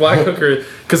large black hooker.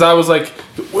 Because I was like,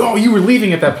 "Oh, you were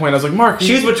leaving at that point." I was like, "Mark."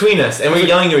 She was between us, and we were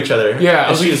yelling to each other. Yeah, I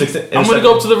And was she like, was I'm gonna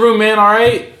go up to the room, man. All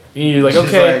right. And you're like, She's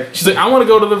okay. like- She's like, I want to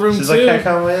go to the room She's too. like, can I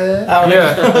come with?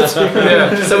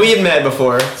 Yeah. So we had met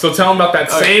before. So tell them about that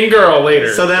same girl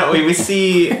later. So that we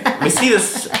see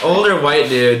this older white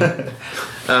dude,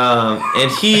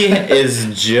 and he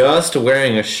is just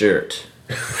wearing a shirt.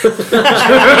 just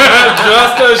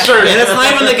a shirt. And it's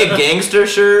not even like a gangster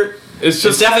shirt. It's It's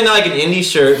just definitely not like an indie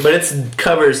shirt, but it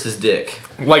covers his dick.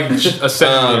 like a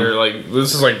centimeter. Like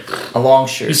this is like A long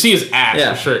shirt. you see his ass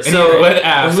Yeah. for sure. And So he had wet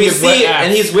ass. we He had wet see, ass.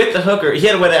 and he's with the hooker. He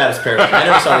had a wet ass, apparently. I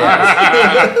never saw the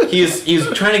ass. He's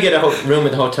trying to get a room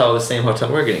at the hotel, the same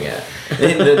hotel we're getting at.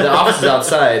 The office is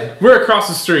outside. We're across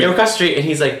the street. Yeah, we're across the street, and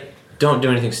he's like, "Don't do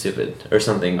anything stupid or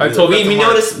something." I told that to we Mark.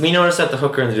 noticed that the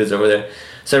hooker and the dude's over there.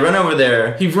 So I run over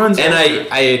there. He runs and over.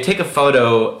 I take a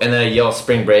photo and then I yell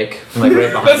 "Spring Break" from like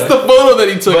right behind. That's him. the photo that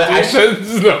he took. But dude. I- This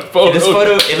is the photo. This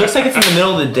photo, it looks like it's in the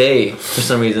middle of the day for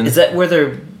some reason. Is that where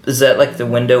they're? Is that like the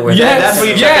window where? Yes, that's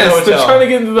where you check in the yes, they're hotel. trying to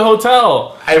get into the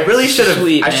hotel. I really should have.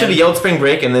 Sweet, I should have man. yelled "Spring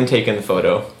Break" and then taken the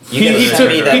photo. You He get took-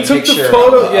 it. Me that he took the picture.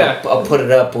 photo, I'll- yeah. I'll put it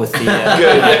up with the.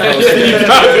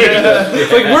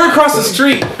 It's like we're across the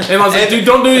street, and I was like, "Dude,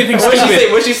 don't do anything What'd she say?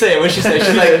 stupid." What'd she say? What'd she say?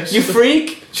 She's like, "You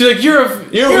freak! She's like, "You're a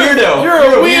You're a weirdo! You're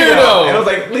a weirdo." And I was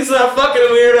like, "Lisa's not fucking a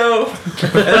weirdo."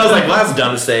 And I was like, "Well, that's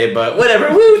dumb to say, but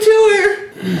whatever." Woo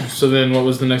to So then, what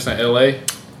was the next night? L.A. her.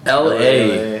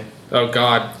 L.A. Oh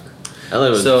God. LA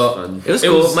was So fun. it was It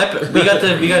cool. was- we got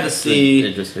to see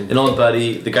Interesting. an old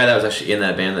buddy, the guy that was actually in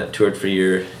that band that toured for a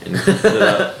year. And,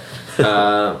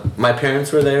 my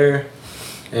parents were there,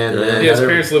 and then Yeah, his another-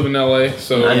 parents live in L.A.,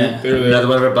 so Yeah. they were there. another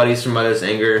one of our buddies from Mother's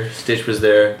Anger, Stitch, was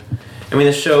there. I mean,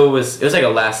 the show was like a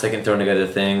last second thrown together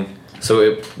thing,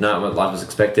 so not what a lot was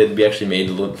expected. We actually made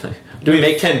a little. Do we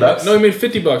make $10? No, we made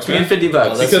 $50. We made Man.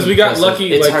 $50. Because we got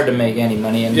lucky. It's like, hard to make any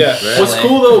money in. Yeah. LA. What's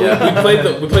cool though, Yeah.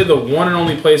 we played the one and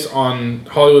only place on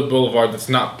Hollywood Boulevard that's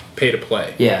not pay to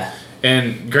play. Yeah.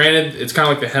 And granted, it's kind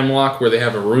of like the Hemlock where they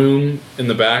have a room in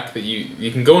the back that you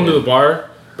can go into the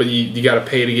bar, but you got to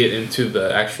pay to get into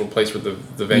the actual place where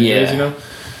the venue is, Yeah. you know,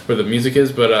 where the music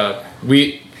is. But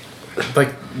we like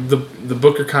the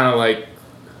booker kind of like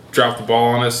dropped the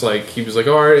ball on us. Like he was like,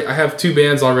 "Oh, all right, I have 2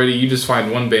 bands already. You just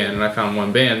find one band." And I found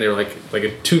one band. They were like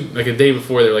a day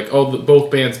before. They're like, "Oh,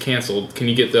 both bands canceled. Can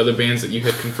you get the other bands that you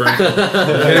had confirmed?"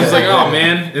 And it was like, "Oh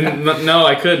man," and no,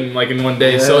 I couldn't. Like in one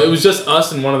day, so it was just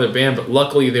us and one other band. But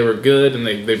luckily, they were good and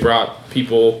they brought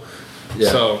people. Yeah.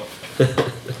 So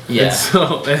Yeah. And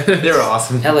so, They were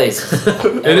awesome. LA's.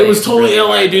 and it was totally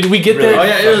LA, dude. We get there. Oh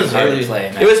yeah, it was hard to really.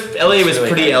 play, man. It was LA was Really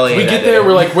pretty hard. LA. We that get there, day.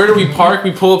 we're like, where do we park?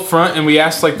 We pull up front, and we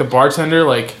asked like the bartender,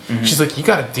 like, she's like, you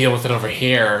gotta deal with it over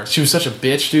here. She was such a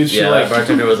bitch, dude. She Yeah, like, that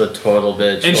bartender was a total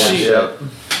bitch. and Holy she, shit.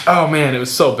 oh man, it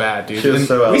was so bad, dude. She was And-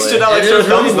 so LA. we stood out like And it sore was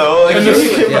really- thumbs though. Like, and you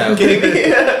this- fucking yeah. kidding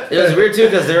me? It was weird too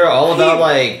because they were all about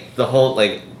like the whole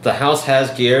like the house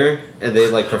has gear and they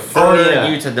like prefer Oh, yeah.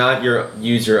 you to not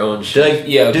use your own They're shit. like,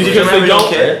 Yeah, did you because remember they your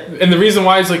don't. kid? And the reason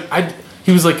why is like,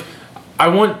 he was like, I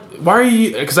want. Why are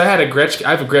you? Because I have a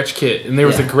Gretsch kit, and there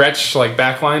was a Yeah. Gretsch like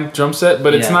backline drum set,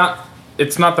 but it's Yeah. not.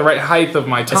 It's not the right height of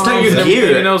my toms. not your and everything,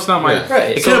 gear. You know, it's not my. Yeah.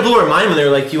 Right. It kind of blew our mind when they were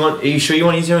like, "Are you sure you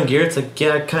want to use your own gear?" It's like,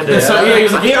 yeah, kind of. Yeah, so, yeah, he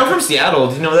was like, I'm from Seattle.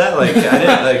 Do you know that? Like, I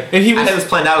didn't like. And he I was- had this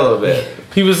planned out a little bit.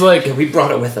 He was like, We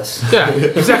brought it with us. yeah,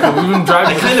 exactly. We've been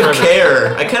driving. I kind of forever.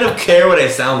 care. I kind of care what I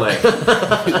sound like.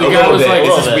 The guy was like,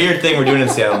 it's this weird thing we're doing in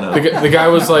Seattle now. The guy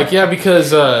was like, yeah,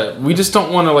 because we just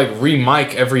don't want to like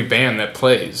re-mic every band that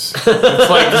plays. It's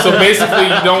like, so basically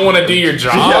you don't want to do your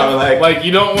job. Yeah, like-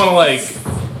 you don't want to like.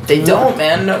 They don't,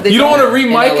 man. No, they You don't wanna in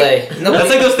re-mic LA. No, That's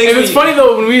like those things. And it's funny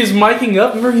though when we was micing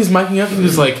up. Remember he's micing up. He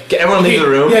was like, Get everyone leave the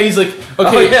room. Yeah, he's like,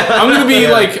 okay, I'm gonna be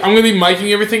I'm gonna be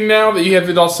micing everything now that you have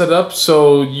it all set up.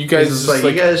 So you guys He's just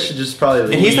like, you guys should just probably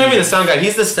leave. And he's not even the sound guy.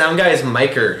 He's the sound guy's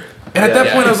micer. And at that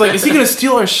Yeah. point, I was like, "Is he gonna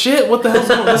steal our shit? What the hell's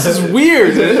going on? This is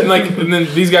weird." And then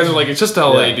these guys are like, "It's just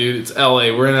LA, Yeah. dude. It's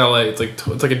LA. We're in LA. It's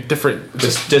like a different.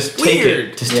 Just take weird.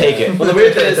 it. Just take it. Well, the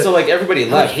weird thing is, so like everybody I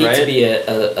would left, hate right? to be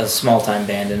a small time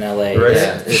band in LA. Right.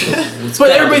 Yeah. It's But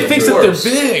gotta everybody be thinks the that they're worst.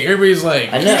 big. Everybody's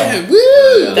like, I know. "Yeah,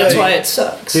 woo!" That's Like, why it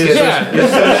sucks. He was Yeah. so, he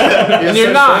was so, he was You're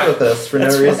so not. with us for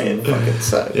That's no fine. reason. Fucking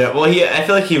sucks. Yeah, well, I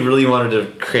feel like he really wanted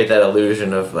to create that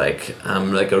illusion of like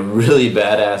I'm like a really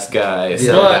badass guy,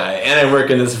 But- guy, and I work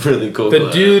in this really cool. The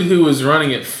club. dude who was running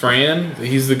it, Fran,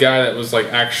 he's the guy that was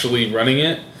like actually running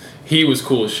it. He was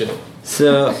cool as shit.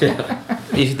 So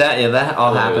if that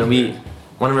all happened,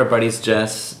 one of our buddies,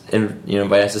 Jess,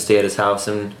 invited us to stay at his house,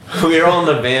 and we were all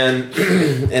in the van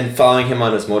and following him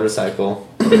on his motorcycle,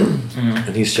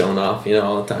 and he's showing off,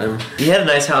 all the time. He had a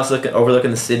nice house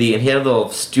overlooking the city, and he had a little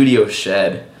studio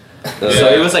shed. So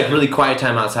it was like really quiet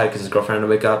time outside because his girlfriend had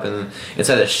to wake up, and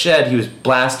inside the shed he was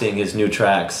blasting his new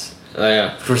tracks. Oh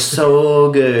yeah. For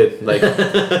so good. Like,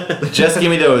 just give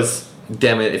me those.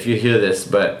 Damn it, if you hear this,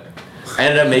 but I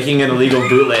ended up making an illegal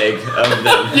bootleg of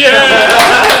them.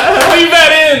 Yeah, leave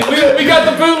that in. We got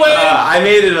the bootleg. I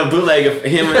made it a bootleg of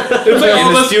him in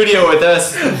all the this- studio with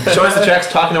us, showing us the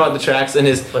tracks, talking about the tracks, and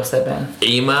his What's that band?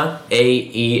 AEMA,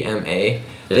 AEMA.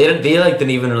 They didn't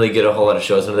even really get a whole lot of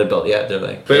shows under their belt yet. They're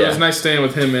like, But it yeah. was nice staying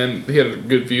with him, man. He had a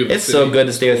good view of the It's city. so good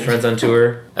to stay with friends on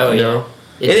tour. Oh, you yeah. know?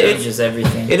 It It- changes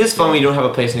everything. It is fun when you don't have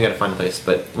a place and you gotta find a place,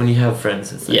 but when you have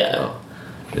friends, it's like, Yeah. oh,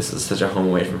 this is such a home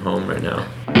away from home right now.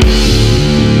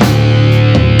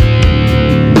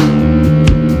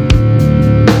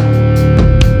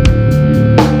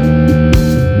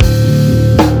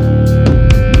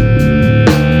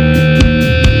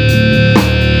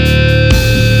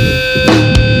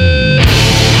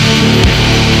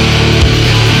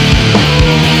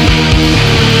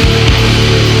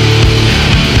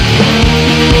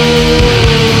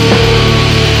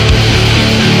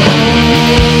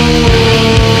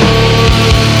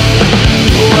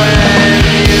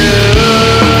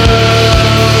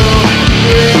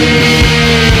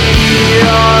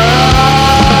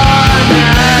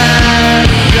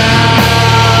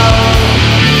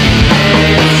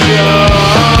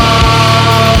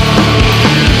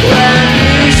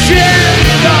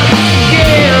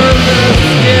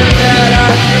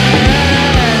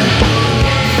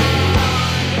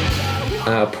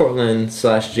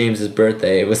 Portland/James's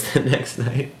birthday was the next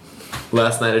night.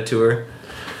 Last night of tour.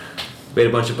 We had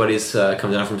a bunch of buddies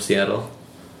come down from Seattle.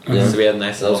 Yeah. So we had a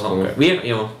nice little was home.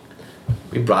 cool.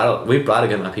 We brought a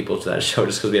good amount of people to that show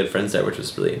just because we had friends there, which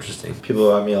was really interesting. People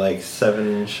bought me like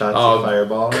 7 shots Oh, of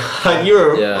Fireball. You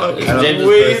were Yeah. fucking It was James'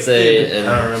 wasted. birthday, I and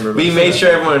don't remember. We but- made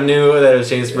sure everyone knew that it was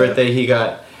James' Yeah. birthday. He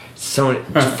got so many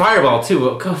Fireball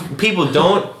too. People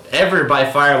don't ever buy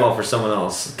Fireball for someone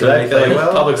else. Did I Make that play like a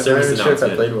well? public I'm service not even sure if I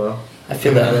announcement. played well. I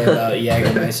feel that way about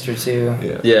Jägermeister too.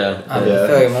 Yeah. yeah. I Yeah.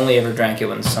 feel like I've only ever drank it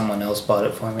when someone else bought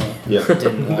it for me. Yep.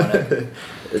 Didn't want it.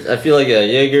 I feel like a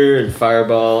Jaeger and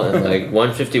Fireball and like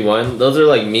 151. Those are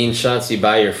like mean shots you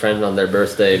buy your friend on their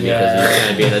birthday because Yeah. you're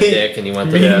kind of being a dick and you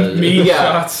want them to. Mean Yeah.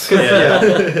 shots. Yeah.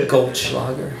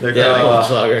 Goldschlager. They're Yeah, like called-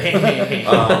 Goldschlager.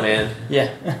 Oh man. Yeah.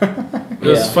 It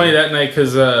was Yeah. funny that night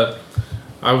because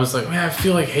I was like, man, I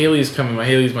feel like Haley's coming.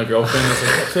 Haley's my girlfriend. I was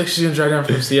like, I feel like she's gonna drive down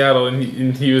from Seattle, and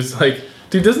he was like,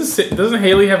 Dude, doesn't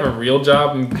Haley have a real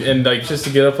job and like just to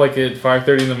get up like at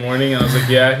 5:30 in the morning? And I was like,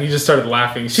 yeah. And he just started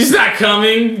laughing. She's not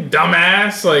coming,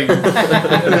 dumbass. Like, and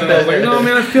then I was like, no,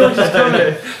 man, I feel like she's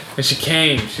coming. And she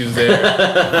came. She was there.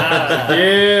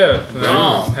 Yeah.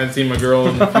 No. Hadn't seen my girl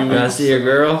in a few weeks. I see your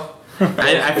girl.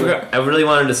 I forgot. I really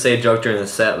wanted to say a joke during the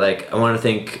set. Like, I want to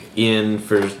thank Ian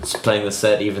for playing the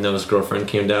set, even though his girlfriend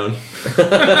came down.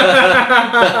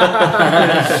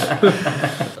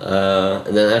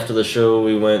 And then after the show,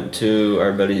 we went to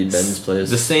our buddy Ben's place.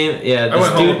 The same, yeah. I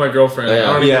went home with my girlfriend. Oh, yeah.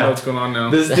 I don't even know what's going on now.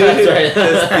 This dude,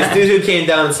 this dude who came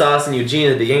down and saw us in Eugene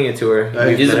at the beginning of the tour.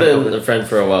 He's been a friend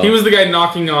for a while. He was the guy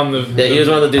knocking on the. Yeah, he was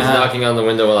one of the dudes knocking on the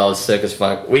window while I was sick as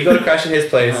fuck. We go to crash at his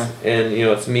place, and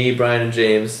it's me, Brian, and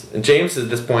James. And James at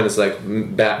this point is like, I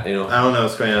don't know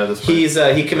what's going on at this point.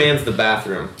 he commands the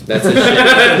bathroom. That's his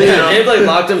shit. James like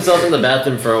locked himself in the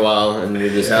bathroom for a while, and we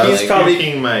just He's probably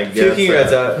puking my puking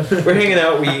guts reds out. We're hanging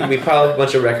out. We pile up a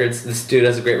bunch of records. This dude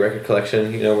has a great record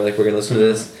collection. We're like, we're gonna listen to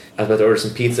this. I was about to order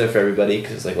some pizza for everybody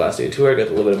because it's like last day of tour. I got a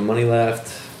little bit of money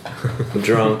left. I'm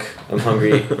drunk. I'm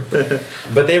hungry.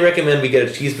 But they recommend we get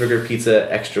a cheeseburger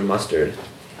pizza, extra mustard.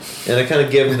 And I kind of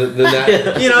give him I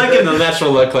give him the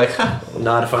natural look, like,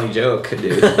 not a funny joke,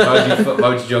 dude. Why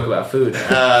would you joke about food?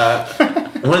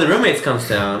 One of the roommates comes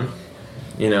down,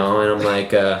 and I'm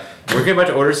like, we're about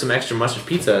to order some extra mustard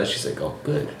pizza. She's like, oh,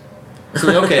 good. So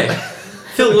I'm like, okay.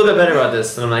 Feel a little bit better about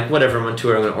this. And I'm like, whatever, I'm on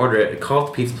tour, I'm going to order it. I call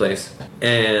the pizza place.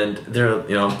 And they're,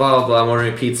 blah, blah, blah, I'm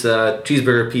ordering pizza,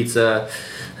 cheeseburger pizza,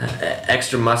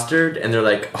 extra mustard. And they're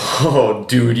like, oh,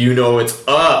 dude, it's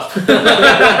up.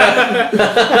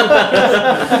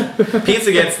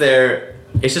 Pizza gets there,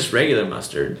 it's just regular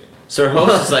mustard. So our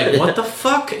host is like, what the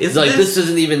fuck is this? This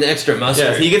isn't even extra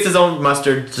mustard. Yeah, he gets his own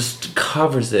mustard, just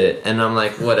covers it, and I'm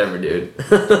like, whatever, dude.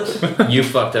 You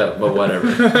fucked up, but whatever.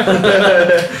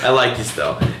 I like you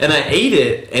still. And I ate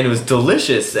it, and it was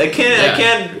delicious. I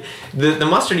can't. The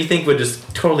mustard you think would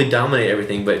just totally dominate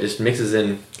everything, but it just mixes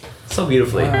in so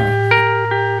beautifully. Wow.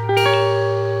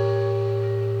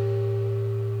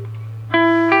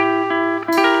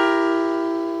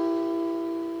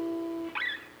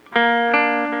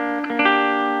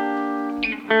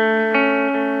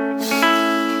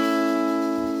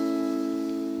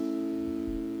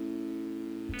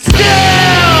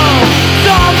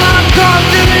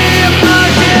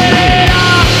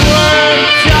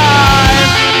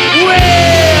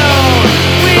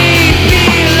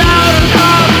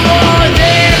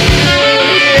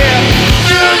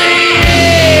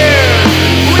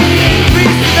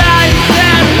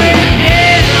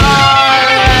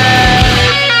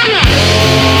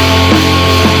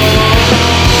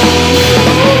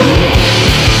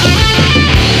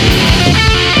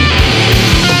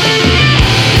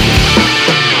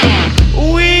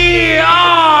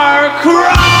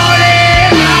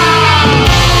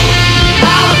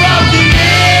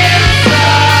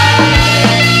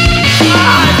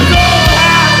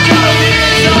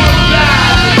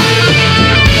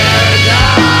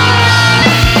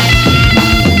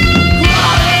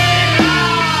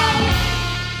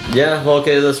 Yeah, well,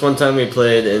 okay, this one time we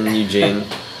played in Eugene,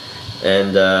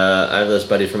 and I have this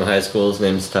buddy from high school, his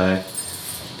name's Ty,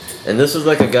 and this was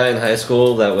like a guy in high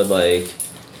school that would like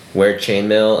wear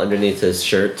chainmail underneath his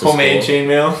shirt to Homemade school.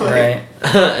 chainmail. Right.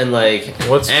 And like,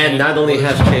 not only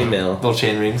have chainmail, Little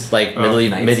chain rings. like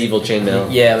medieval chainmail.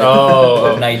 Yeah,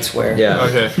 like knights wear. Yeah.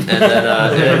 Okay. And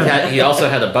then he also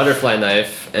had a butterfly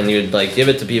knife, and he would like give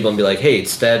it to people and be like, "Hey,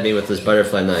 stab me with this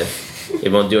butterfly knife. It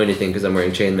won't do anything because I'm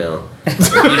wearing chainmail."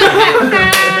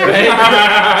 Right?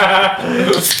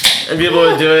 And people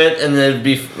would do it, and they'd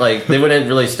be like, they wouldn't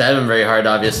really stab him very hard,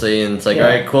 obviously. And it's like, all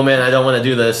right, cool, man, I don't want to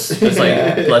do this. It's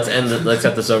like, let's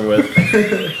get this over with.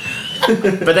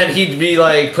 But then he'd be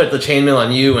like, put the chainmail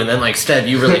on you, and then like stab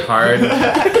you really hard. This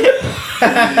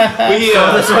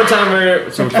one time we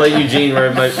played Eugene,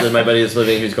 where my buddy is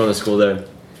living, who's going to school there,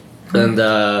 and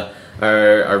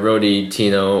our roadie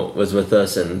Tino was with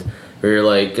us, and we were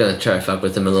like gonna try to fuck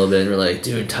with him a little bit, and we're like,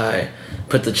 dude, Ty,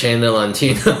 put the chainmail on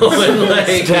Tino and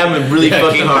like stab him really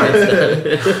fucking hard.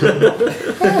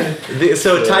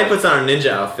 So Ty puts on a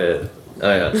ninja outfit.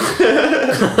 Oh yeah.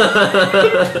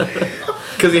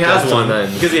 Because he has That's one.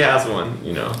 one. Because he has one,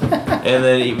 And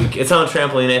then it's on a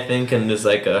trampoline, I think, and there's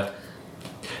like a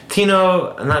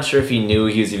Tino. I'm not sure if he knew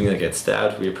he was even gonna get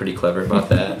stabbed. We were pretty clever about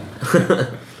that.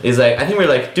 He's like, I think we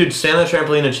were like, dude, stand on the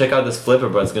trampoline and check out this flip our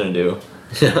bud's gonna do.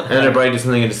 And then our buddy did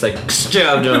something and just like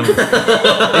jabbed him. And he's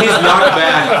knocked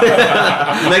back.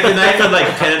 Like the knife had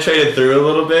like penetrated through a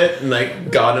little bit and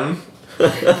like got him.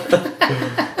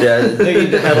 Yeah, I think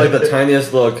he had like the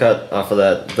tiniest little cut off of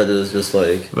that, but it was just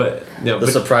like the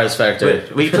surprise factor.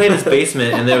 But we played his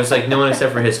basement, and there was like no one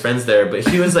except for his friends there. But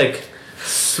he was like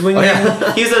swinging.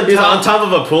 He was on top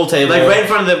of a pool table, like right in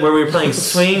front of where we were playing,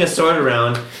 swinging a sword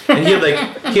around. And he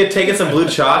had taken some blue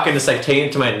chalk and just like taken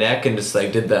it to my neck and just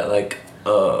like did that like. I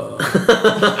want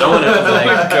to like.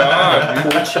 Oh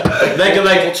my god!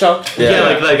 like chalk. Yeah,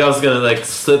 like I was gonna like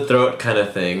slit throat kind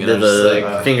of thing. And did the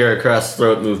like finger across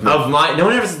throat movement. Of my no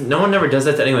one ever does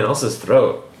that to anyone else's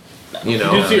throat. You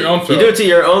know, you do it to your own throat. You do it to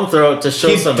your own throat to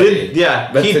show somebody. He did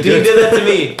that to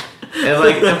me. And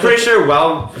like I'm pretty sure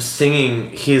while singing,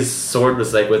 his sword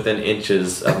was like within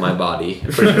inches of my body.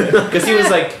 Because he was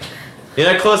like,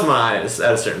 I closed my eyes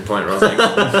at a certain point where I was like,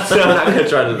 so I'm not gonna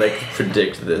try to like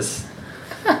predict this.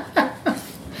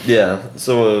 Yeah.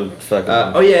 So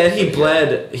and he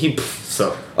bled.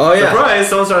 Surprise!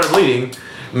 Someone started bleeding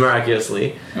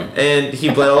miraculously, and he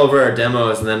bled all over our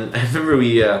demos. And then I remember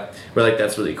we were like,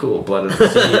 "That's really cool." Blood on the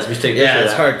CDs. We should take yeah,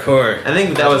 it's hardcore. I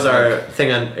think that was our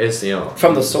thing on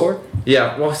from the sword.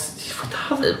 Yeah. Well,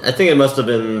 I think it must have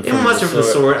been. It must have been the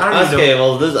sword. I don't know. Okay.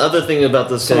 Well, this other thing about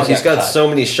this is he's got so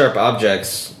many sharp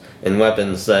objects and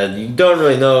weapons that you don't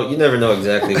really know. You never know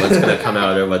exactly what's going to come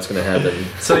out or what's going to happen.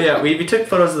 So yeah, we took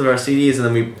photos of our CDs and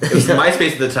then it was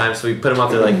MySpace at the time, so we put them up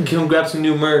there like, come grab some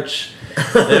new merch.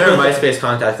 And then our MySpace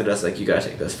contacted us like, you gotta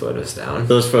take those photos down.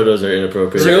 Those photos are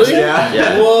inappropriate. Really?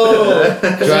 Yeah. Whoa.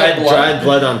 dried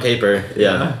blood on paper.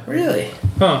 Yeah. Really?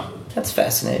 Huh. That's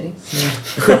fascinating.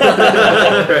 Right?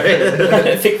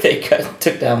 I think they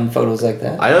took down photos like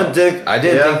that. I didn't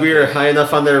think we were high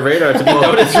enough on their radar to be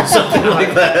noticed or something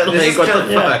like that. This is kind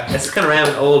of it's kind of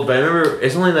random and old, but I remember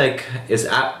it's only like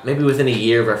maybe within a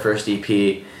year of our first EP,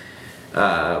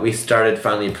 we started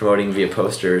finally promoting via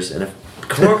posters. And a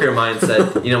coworker of mine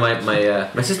said,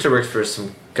 my sister works for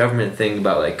some government thing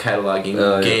about like cataloging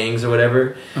gangs or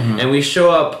whatever, and we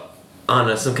show up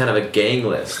on some kind of a gang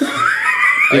list.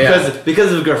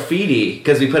 Because of graffiti,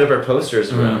 because we put up our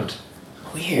posters around.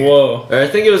 Weird. Whoa. Or I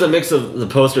think it was a mix of the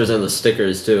posters and the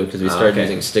stickers too, because we started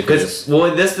using stickers.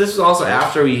 Well, this was also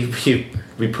after we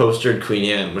postered Queen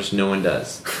Anne, which no one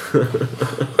does.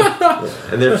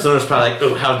 And then someone was probably like,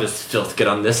 "Oh, how did this filth get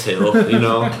on this hill?" You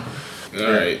know.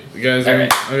 All right, guys. I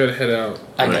gotta head out.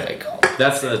 I gotta go.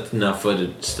 That's enough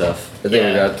footage stuff. I think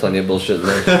we got plenty of bullshit in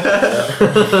there.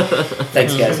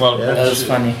 Thanks, guys. That was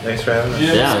funny. Thanks for having us.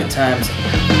 Yeah. Good times.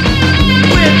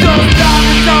 With those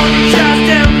diamonds on your chest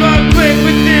and blood quick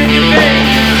within your veins.